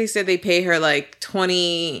 I think they said they pay her like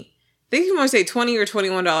 $20. I think you want to say $20 or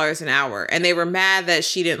 $21 an hour, and they were mad that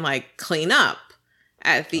she didn't like clean up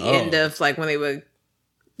at the end of like when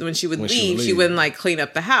she would leave, she wouldn't like clean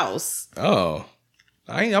up the house. Oh,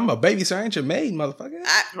 I'm a babysitter. I ain't your maid, motherfucker.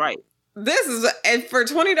 Right. This is for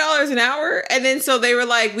 $20 an hour, and then so they were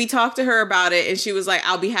like, we talked to her about it, and she was like,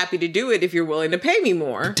 "I'll be happy to do it if you're willing to pay me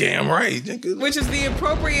more." Damn right, which is the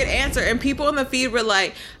appropriate answer. And people in the feed were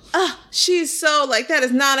like, she's so like that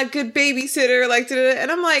is not a good babysitter, like,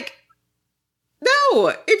 and I'm like.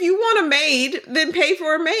 No, if you want a maid, then pay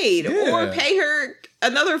for a maid or pay her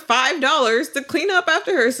another $5 to clean up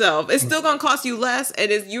after herself. It's still going to cost you less.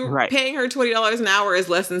 And if you're paying her $20 an hour is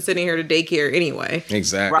less than sending her to daycare anyway.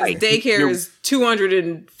 Exactly. Right. Daycare is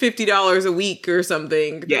 $250 a week or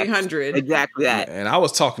something. Yes, $300. Exactly that. And I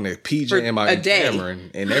was talking to PJ and Cameron,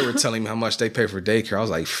 and they were telling me how much they pay for daycare. I was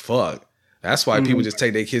like, fuck. That's why people just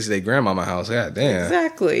take their kids to their grandmama's house. God damn.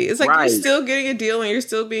 Exactly. It's like you're still getting a deal and you're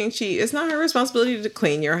still being cheap. It's not her responsibility to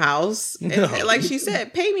clean your house. No. And like she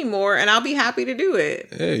said, pay me more and I'll be happy to do it.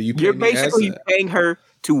 Yeah, you're basically paying her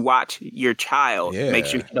to watch your child. Yeah. Make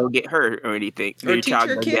sure she don't get hurt or anything. Or teach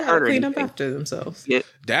your kid how to clean up after themselves. Yeah.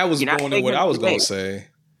 That was going to what I was going to say.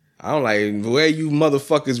 I'm like, where you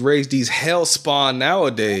motherfuckers raise these hell spawn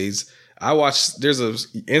nowadays? I watch, there's a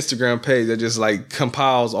Instagram page that just like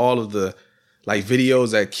compiles all of the like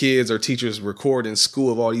videos that kids or teachers record in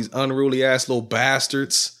school of all these unruly ass little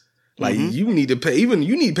bastards. Like you need to pay more than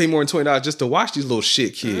 $20 just to watch these little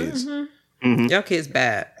shit kids. Your kid's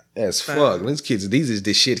bad. As fuck. These is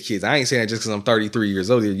the shit kids. I ain't saying that just because I'm 33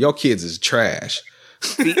 years old. Your kids is trash.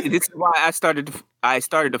 See, this is why I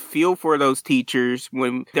started to feel for those teachers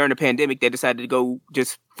when during the pandemic they decided to go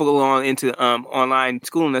just full on into online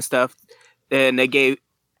schooling and stuff. And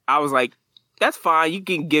I was like, that's fine. You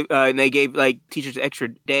can give, and they gave like teachers an extra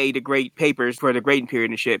day to grade papers for the grading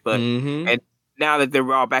period and shit. But and now that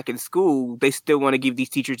they're all back in school, they still want to give these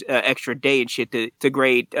teachers an extra day and shit to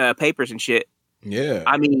grade papers and shit. Yeah.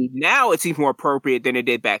 I mean, now it seems more appropriate than it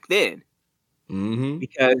did back then.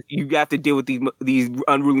 Because you have to deal with these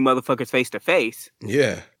unruly motherfuckers face to face.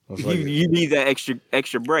 Yeah. You need that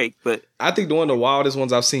extra break. But I think one of the wildest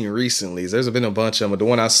ones I've seen recently is there's been a bunch of them, but the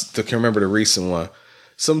one I still can remember the recent one.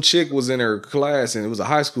 Some chick was in her class and it was a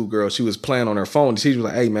high school girl. She was playing on her phone. The teacher was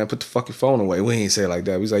like, "Hey man, put the fucking phone away." We ain't say it like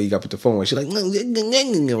that. We was like, "You got to put the phone away." She's like,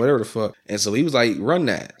 whatever the fuck. And so he was like, "Run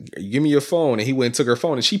that. Give me your phone." And he went and took her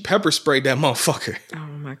phone and she pepper sprayed that motherfucker. Oh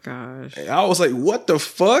my gosh. And I was like, what the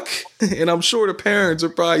fuck? And I'm sure the parents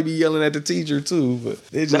would probably be yelling at the teacher too. But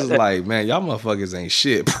they're just like, man, y'all motherfuckers ain't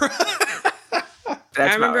shit, bro.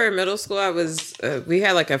 I remember in middle school, we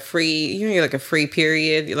had like a free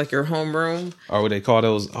period, like your homeroom. Or what they call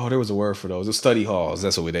those? Oh, there was a word for those. The study halls.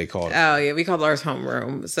 That's what they called it. Oh yeah, we called ours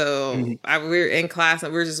homeroom. So we were in class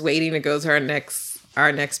and we were just waiting to go to our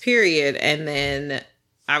next period, and then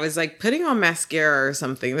I was like putting on mascara or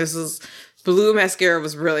something. Blue mascara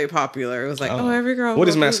was really popular. It was like, every girl. What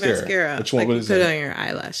is mascara? Which one? Like, what is that? Put it on your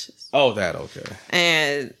eyelashes. Oh, that okay.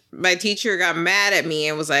 And my teacher got mad at me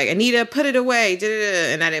and was like, "Anita, put it away."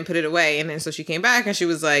 And I didn't put it away. And then so she came back and she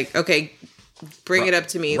was like, "Okay, bring it up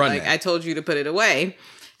to me. Like I told you to put it away."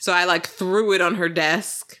 So I like threw it on her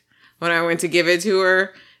desk when I went to give it to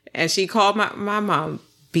her, and she called my mom.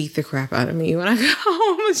 Beat the crap out of me when I got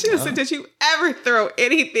home. And she was like, "Did you ever throw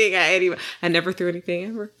anything at anyone?" I never threw anything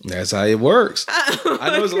ever. That's how it works. I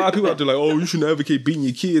know there's a lot of people out there like, "Oh, you shouldn't advocate beating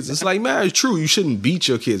your kids." It's like, man, it's true. You shouldn't beat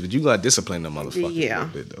your kids, but you gotta discipline them motherfuckers a little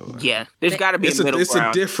bit, though. Yeah, there's got to be a middle ground. It's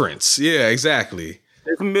a difference. Yeah, exactly.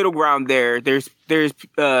 There's a middle ground there. There's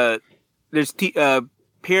parents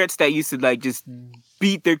that used to like just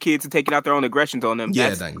beat their kids and taking out their own aggressions on them. Yeah,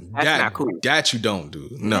 that's not cool. That you don't do.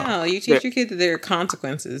 No, you teach your kids that there are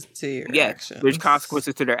consequences to your actions. There's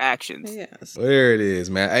consequences to their actions. Yes. There it is,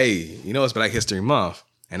 man. Hey, you know it's Black History Month,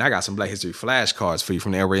 and I got some Black History flashcards for you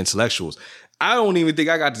from the Every Intellectuals. I don't even think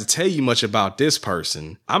I got to tell you much about this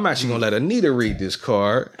person. I'm actually going to let Anita read this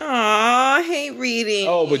card. Aw, I hate reading.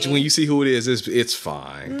 Oh, but when you see who it is, it's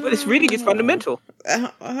fine. But it's reading is fundamental.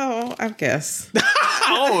 I guess.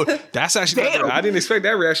 Oh, that's actually... I didn't expect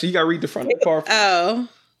that reaction. You got to read the front of the card. Oh.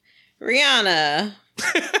 Rihanna,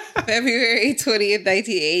 February 20th,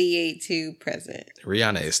 1988 to present.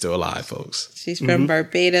 Rihanna is still alive, folks. She's from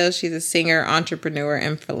Barbados. She's a singer, entrepreneur,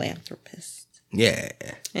 and philanthropist. Yeah.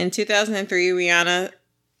 In 2003, Rihanna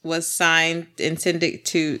was signed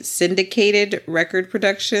to Syndicated Record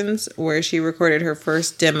Productions, where she recorded her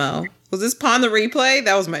first demo. Was this Pawn the Replay?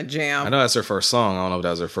 That was my jam. I know that's her first song. I don't know if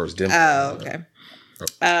that was her first demo. Oh, okay.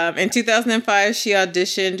 In 2005, she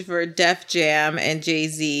auditioned for Def Jam and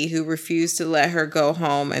Jay-Z, who refused to let her go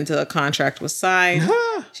home until a contract was signed.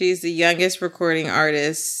 She's the youngest recording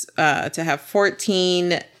artist to have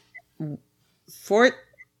 14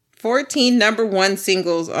 number one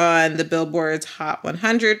singles on the Billboard's Hot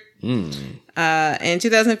 100. In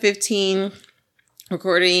 2015,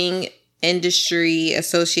 Recording Industry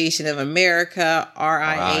Association of America,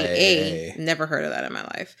 RIAA. Never heard of that in my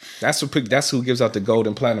life. That's who gives out the gold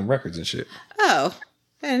and platinum records and shit. Oh,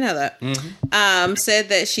 I didn't know that. Said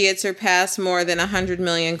that she had surpassed more than 100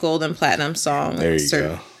 million gold and platinum songs. There you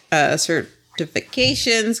go.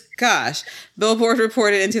 Certifications. Gosh. Billboard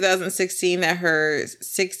reported in 2016 that her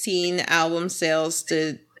 16 album sales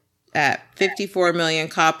stood at 54 million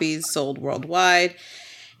copies sold worldwide.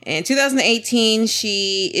 In 2018,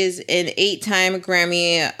 she is an 8-time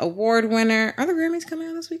Grammy Award winner. Are the Grammys coming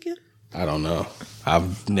out this weekend? I don't know.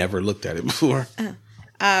 I've never looked at it before.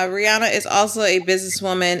 Rihanna is also a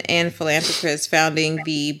businesswoman and philanthropist, founding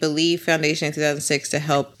the Believe Foundation in 2006 to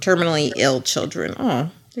help terminally ill children. Oh,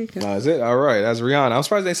 there you go. Is it? All right. That's Rihanna. I'm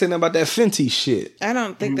surprised they said nothing about that Fenty shit. I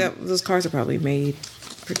don't think that those cars are probably made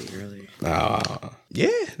pretty early. Yeah,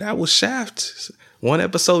 that was Shaft. One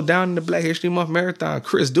episode down in the Black History Month Marathon.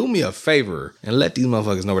 Chris, do me a favor and let these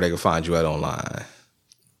motherfuckers know where they can find you at online.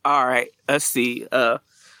 All right. Let's see. I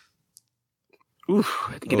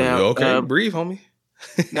have to get down. Okay, breathe, homie.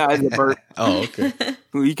 No, it's a bird. Oh, okay.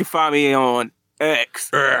 You can find me on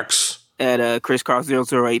X at Chris Cross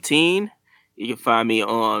 0018. You can find me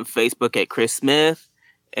on Facebook at Chris Smith.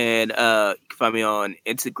 And you can find me on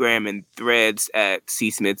Instagram and Threads at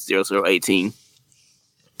csmith0018.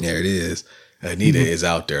 There it is. Anita is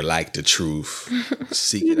out there like the truth.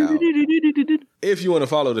 Seek it out. If you want to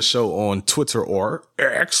follow the show on Twitter or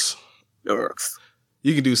X,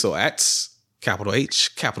 you can do so at capital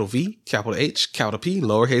H, capital V, capital H, capital P,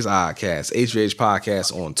 lowercase I-cast, HVH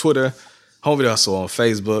Podcast on Twitter, Home Video Hustle on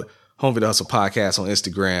Facebook, Home Video Hustle Podcast on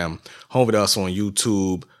Instagram, Home Video Hustle on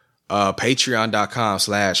YouTube,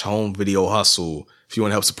 patreon.com/Home Video Hustle. If you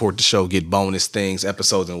want to help support the show, get bonus things,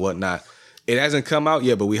 episodes and whatnot. It hasn't come out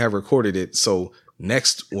yet, but we have recorded it. So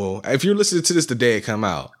if you're listening to this the day it come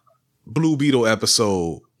out, Blue Beetle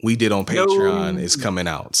episode we did on Patreon is coming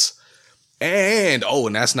out. And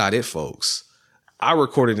that's not it, folks. I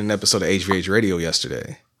recorded an episode of HVH Radio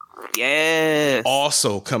yesterday. Yes.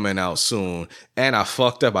 Also coming out soon. And I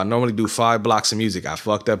fucked up. I normally do 5 blocks of music. I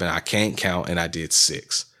fucked up and I can't count and I did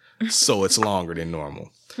 6. So it's longer than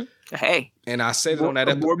normal. Hey. And I said it on that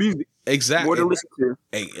episode. More music. Exactly. More to listen to.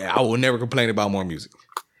 Hey, I will never complain about more music.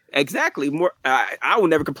 Exactly. More. I will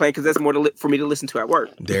never complain because that's more for me to listen to at work.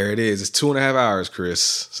 There it is. It's 2.5 hours,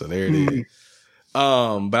 Chris. So there it is.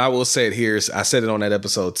 But I will say it here. I said it on that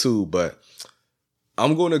episode too, but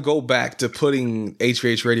I'm going to go back to putting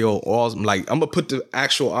HVH Radio I'm going to put the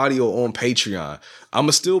actual audio on Patreon. I'm going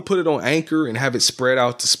to still put it on Anchor and have it spread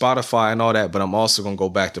out to Spotify and all that, but I'm also going to go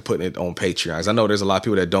back to putting it on Patreon. Because I know there's a lot of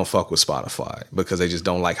people that don't fuck with Spotify because they just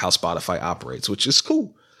don't like how Spotify operates, which is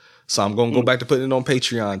cool. So I'm going to go back to putting it on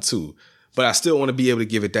Patreon too. But I still want to be able to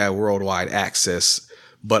give it that worldwide access.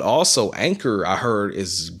 But also Anchor, I heard,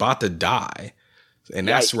 is about to die. And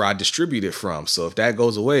that's where I distribute it from. So if that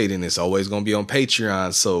goes away, then it's always going to be on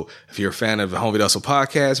Patreon. So if you're a fan of the Home Video Hustle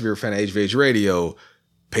Podcast, if you're a fan of HVH Radio,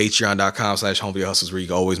 patreon.com/Home Video Hustle is where you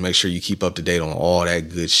can always make sure you keep up to date on all that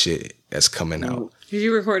good shit that's coming out. Did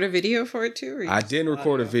you record a video for it too? I didn't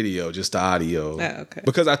record a video, just the audio. Oh, okay.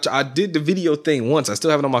 Because I did the video thing once. I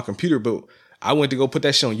still have it on my computer, but I went to go put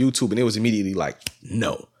that shit on YouTube and it was immediately like,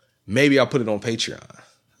 no, maybe I'll put it on Patreon.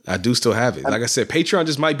 I do still have it. Like I said, Patreon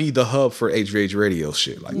just might be the hub for HVH Radio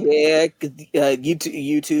shit. Like, yeah,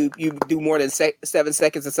 YouTube, you do more than 7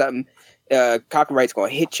 seconds or something, copyright's gonna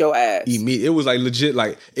hit your ass. It was like legit.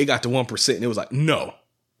 Like it got to 1%, and it was like no,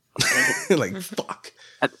 like fuck.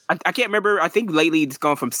 I can't remember. I think lately it's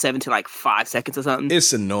gone from 7 to like 5 seconds or something.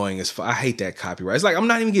 It's annoying as fuck. I hate that copyright. It's like I'm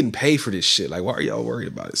not even getting paid for this shit. Like, why are y'all worried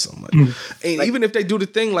about it so much? And even if they do the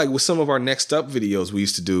thing like with some of our Next Up videos we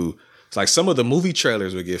used to do. It's like some of the movie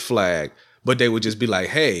trailers would get flagged, but they would just be like,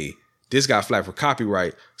 hey, this got flagged for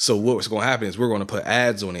copyright. So what's going to happen is we're going to put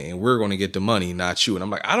ads on it and we're going to get the money, not you. And I'm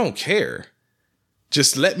like, I don't care.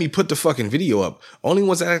 Just let me put the fucking video up. Only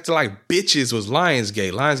ones that acted like bitches was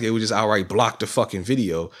Lionsgate. Lionsgate would just outright block the fucking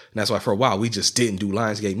video. And that's why for a while we just didn't do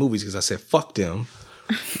Lionsgate movies because I said, fuck them.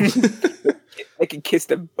 They can kiss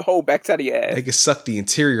the whole backside of your ass. They can suck the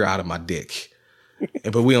interior out of my dick.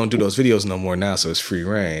 But we don't do those videos no more now, so it's free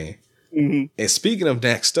reign. Mm-hmm. And speaking of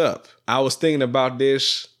next up, I was thinking about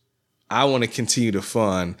this. I want to continue the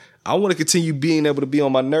fun. I want to continue being able to be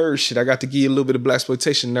on my nerd shit. I got to give you a little bit of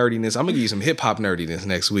blaxploitation nerdiness. I'm going to give you some hip-hop nerdiness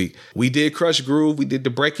next week. We did Crush Groove. We did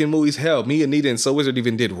the breaking movies. Hell, me, Anita, and So Wizard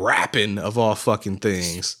even did rapping of all fucking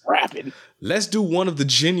things. Rapping. Let's do one of the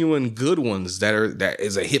genuine good ones that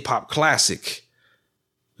is a hip-hop classic.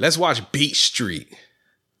 Let's watch Beat Street.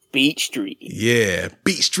 Beat Street. Yeah,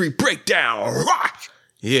 Beat Street Breakdown.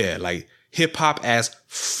 Yeah, like hip-hop as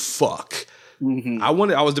fuck. Mm-hmm. I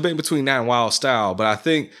was debating between that and Wild Style, but I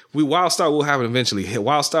think Wild Style will happen eventually.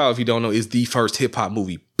 Wild Style, if you don't know, is the first hip hop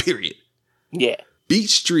movie, period. Yeah.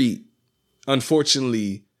 Beat Street,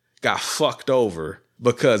 unfortunately, got fucked over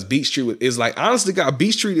because Beat Street is like, honestly, God,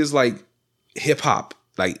 Beat Street is like hip hop,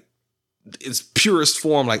 like its purest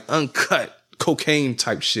form, like uncut cocaine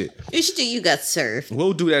type shit. You should do You Got Served.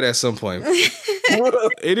 We'll do that at some point.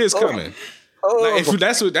 It is coming. Like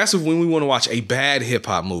that's when we want to watch a bad hip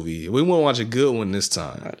hop movie. We want to watch a good one this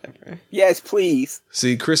time. Whatever. Yes, please.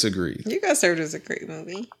 See, Chris agreed. You Got Served is a great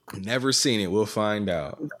movie. Never seen it. We'll find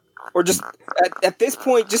out. Or just at this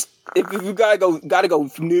point, just if you gotta go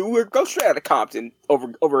new, or go straight out of Compton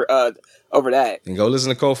over that. And go listen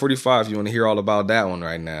to Code 45 if you want to hear all about that one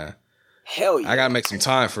right now. Hell yeah. I gotta make some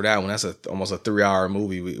time for that one. That's almost a 3-hour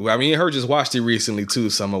movie. Her just watched it recently too,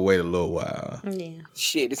 so I'm gonna wait a little while. Yeah.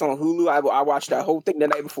 Shit, it's on Hulu. I watched that whole thing the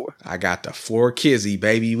night before. I got the 4Kizzy,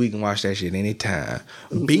 baby. We can watch that shit anytime.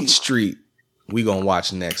 Beat Street, we gonna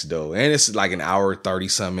watch next though. And it's like an hour,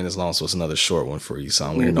 30-something minutes long, so it's another short one for you. So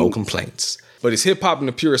I'm hearing no complaints. But it's hip hop in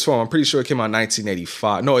the purest form. I'm pretty sure it came out in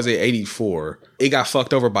 1985. No, it's 84. It got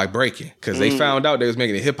fucked over by breaking because they found out they was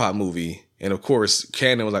making a hip hop movie. And of course,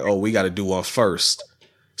 Canon was like, oh, we got to do one first.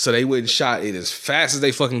 So they went and shot it as fast as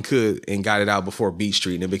they fucking could and got it out before Beat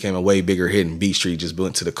Street. And it became a way bigger hit. And Beat Street just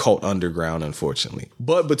went to the cult underground, unfortunately.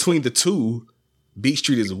 But between the two, Beat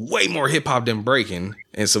Street is way more hip hop than breaking.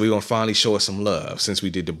 And so we're going to finally show us some love since we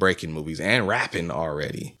did the breaking movies and rapping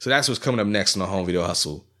already. So that's what's coming up next on the Home Video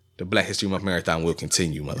Hustle. The Black History Month Marathon will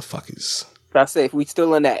continue, motherfuckers. I say if we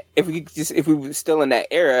still in that, if we were still in that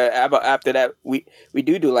era, after that we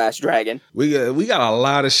do Last Dragon. We got a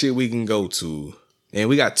lot of shit we can go to, and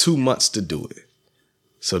we got 2 months to do it.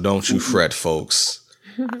 So don't you fret, folks.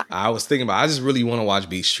 I was thinking I just really want to watch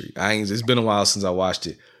Beat Street. It's been a while since I watched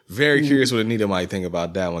it. Very curious what Anita might think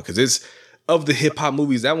about that one because it's of the hip hop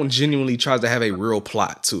movies. That one genuinely tries to have a real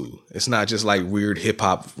plot too. It's not just like weird hip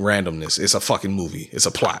hop randomness. It's a fucking movie. It's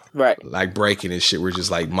a plot. Right. Like breaking and shit. We're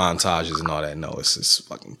just like montages and all that. No, it's this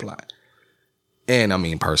fucking plot. And I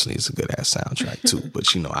mean, personally, it's a good ass soundtrack too.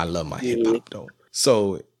 But you know, I love my hip hop though.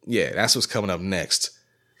 So yeah, that's what's coming up next.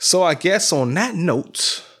 So I guess on that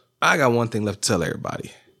note, I got one thing left to tell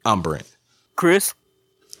everybody. I'm Brent. Chris.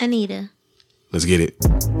 Anita. Let's get it.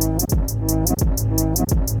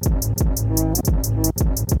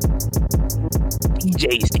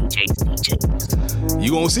 DJs.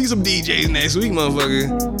 You gonna see some DJs next week,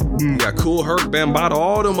 motherfucker. You got Cool Herc, Bambaataa,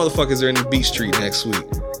 all them motherfuckers are in the Beat Street next week.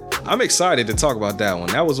 I'm excited to talk about that one.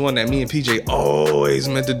 That was one that me and PJ always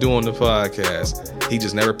meant to do on the podcast. He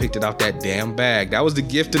just never picked it out that damn bag. That was the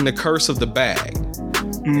gift and the curse of the bag.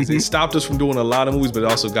 It stopped us from doing a lot of movies, but it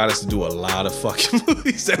also got us to do a lot of fucking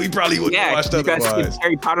movies that we probably wouldn't have watched otherwise. You guys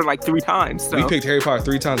Harry Potter like 3 times. So. We picked Harry Potter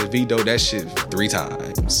 3 times and vetoed that shit 3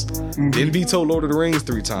 times. Didn't veto Lord of the Rings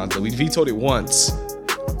 3 times, but we vetoed it once.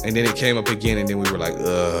 And then it came up again, and then we were like,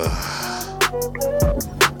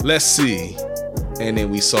 let's see. And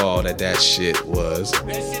then we saw that shit was...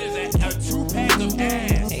 That shit is a 2 packs of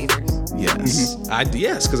ass. Haters. Yes.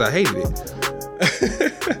 Yes, because I hated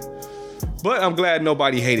it. But I'm glad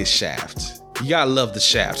nobody hated Shaft. You gotta love the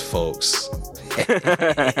Shaft, folks.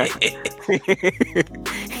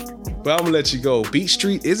 But I'm gonna let you go. Beat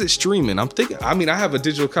Street, is it streaming? I have a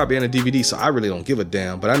digital copy and a DVD, so I really don't give a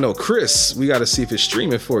damn. But I know, Chris, we gotta see if it's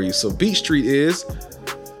streaming for you. So Beat Street is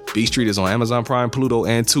on Amazon Prime, Pluto,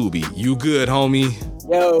 and Tubi. You good, homie?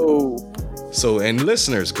 Yo. So, and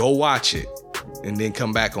listeners, go watch it. And then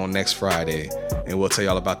come back on next Friday, and we'll tell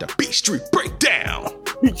y'all about the Beat Street Breakdown.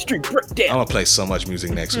 Beat Street Breakdown. I'm gonna play so much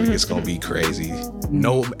music next week. It's gonna be crazy.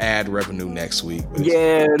 No ad revenue next week.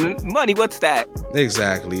 Yeah, money. What's that?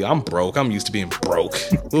 Exactly. I'm broke. I'm used to being broke.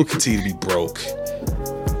 We'll continue to be broke.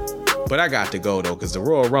 But I got to go though, because the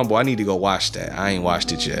Royal Rumble, I need to go watch that. I ain't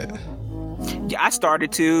watched it yet. I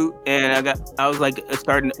started to, and I was like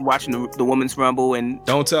starting watching the Women's Rumble, and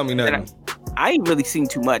don't tell me nothing. I ain't really seen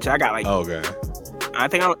too much. I got like, okay. I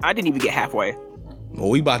think I didn't even get halfway. Well,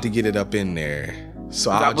 we about to get it up in there,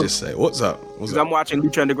 so I'll just say, what's up? What's up? I'm watching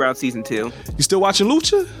Lucha Underground season 2. You still watching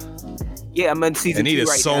Lucha? Yeah, I'm in season 2 right now.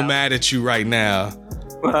 Anita's so mad at you right now.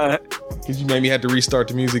 Because you made me have to restart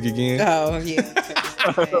the music again. Oh,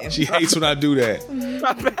 yeah. She hates when I do that.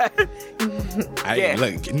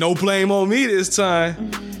 Look, no blame on me this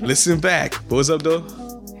time. Listen back. What's up, though?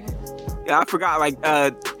 Yeah, I forgot. Like,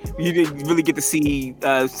 you didn't really get to see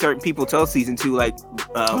certain people till season 2, like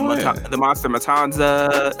the Monster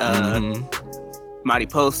Matanza,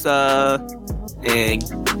 Mariposa, and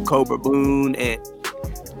Cobra Moon, and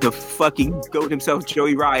the fucking goat himself,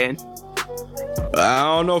 Joey Ryan. I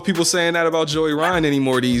don't know if people saying that about Joey Ryan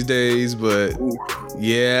anymore these days, but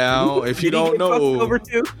yeah, if you don't know,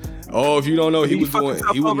 if you don't know,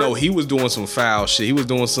 he was doing some foul shit. He was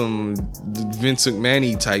doing some Vince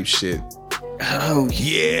McMahon type shit. Oh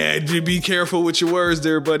yeah, be careful with your words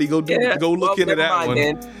there, buddy. Go look into that one.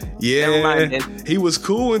 Then. Yeah, he was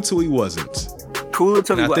cool until he wasn't. Cool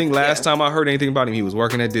until he wasn't. I think last time I heard anything about him, he was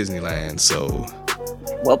working at Disneyland. So,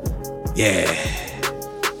 well, yeah.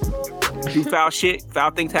 Do foul shit,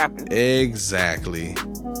 foul things happen. Exactly.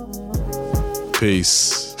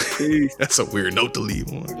 Peace. That's a weird note to leave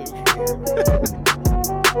on.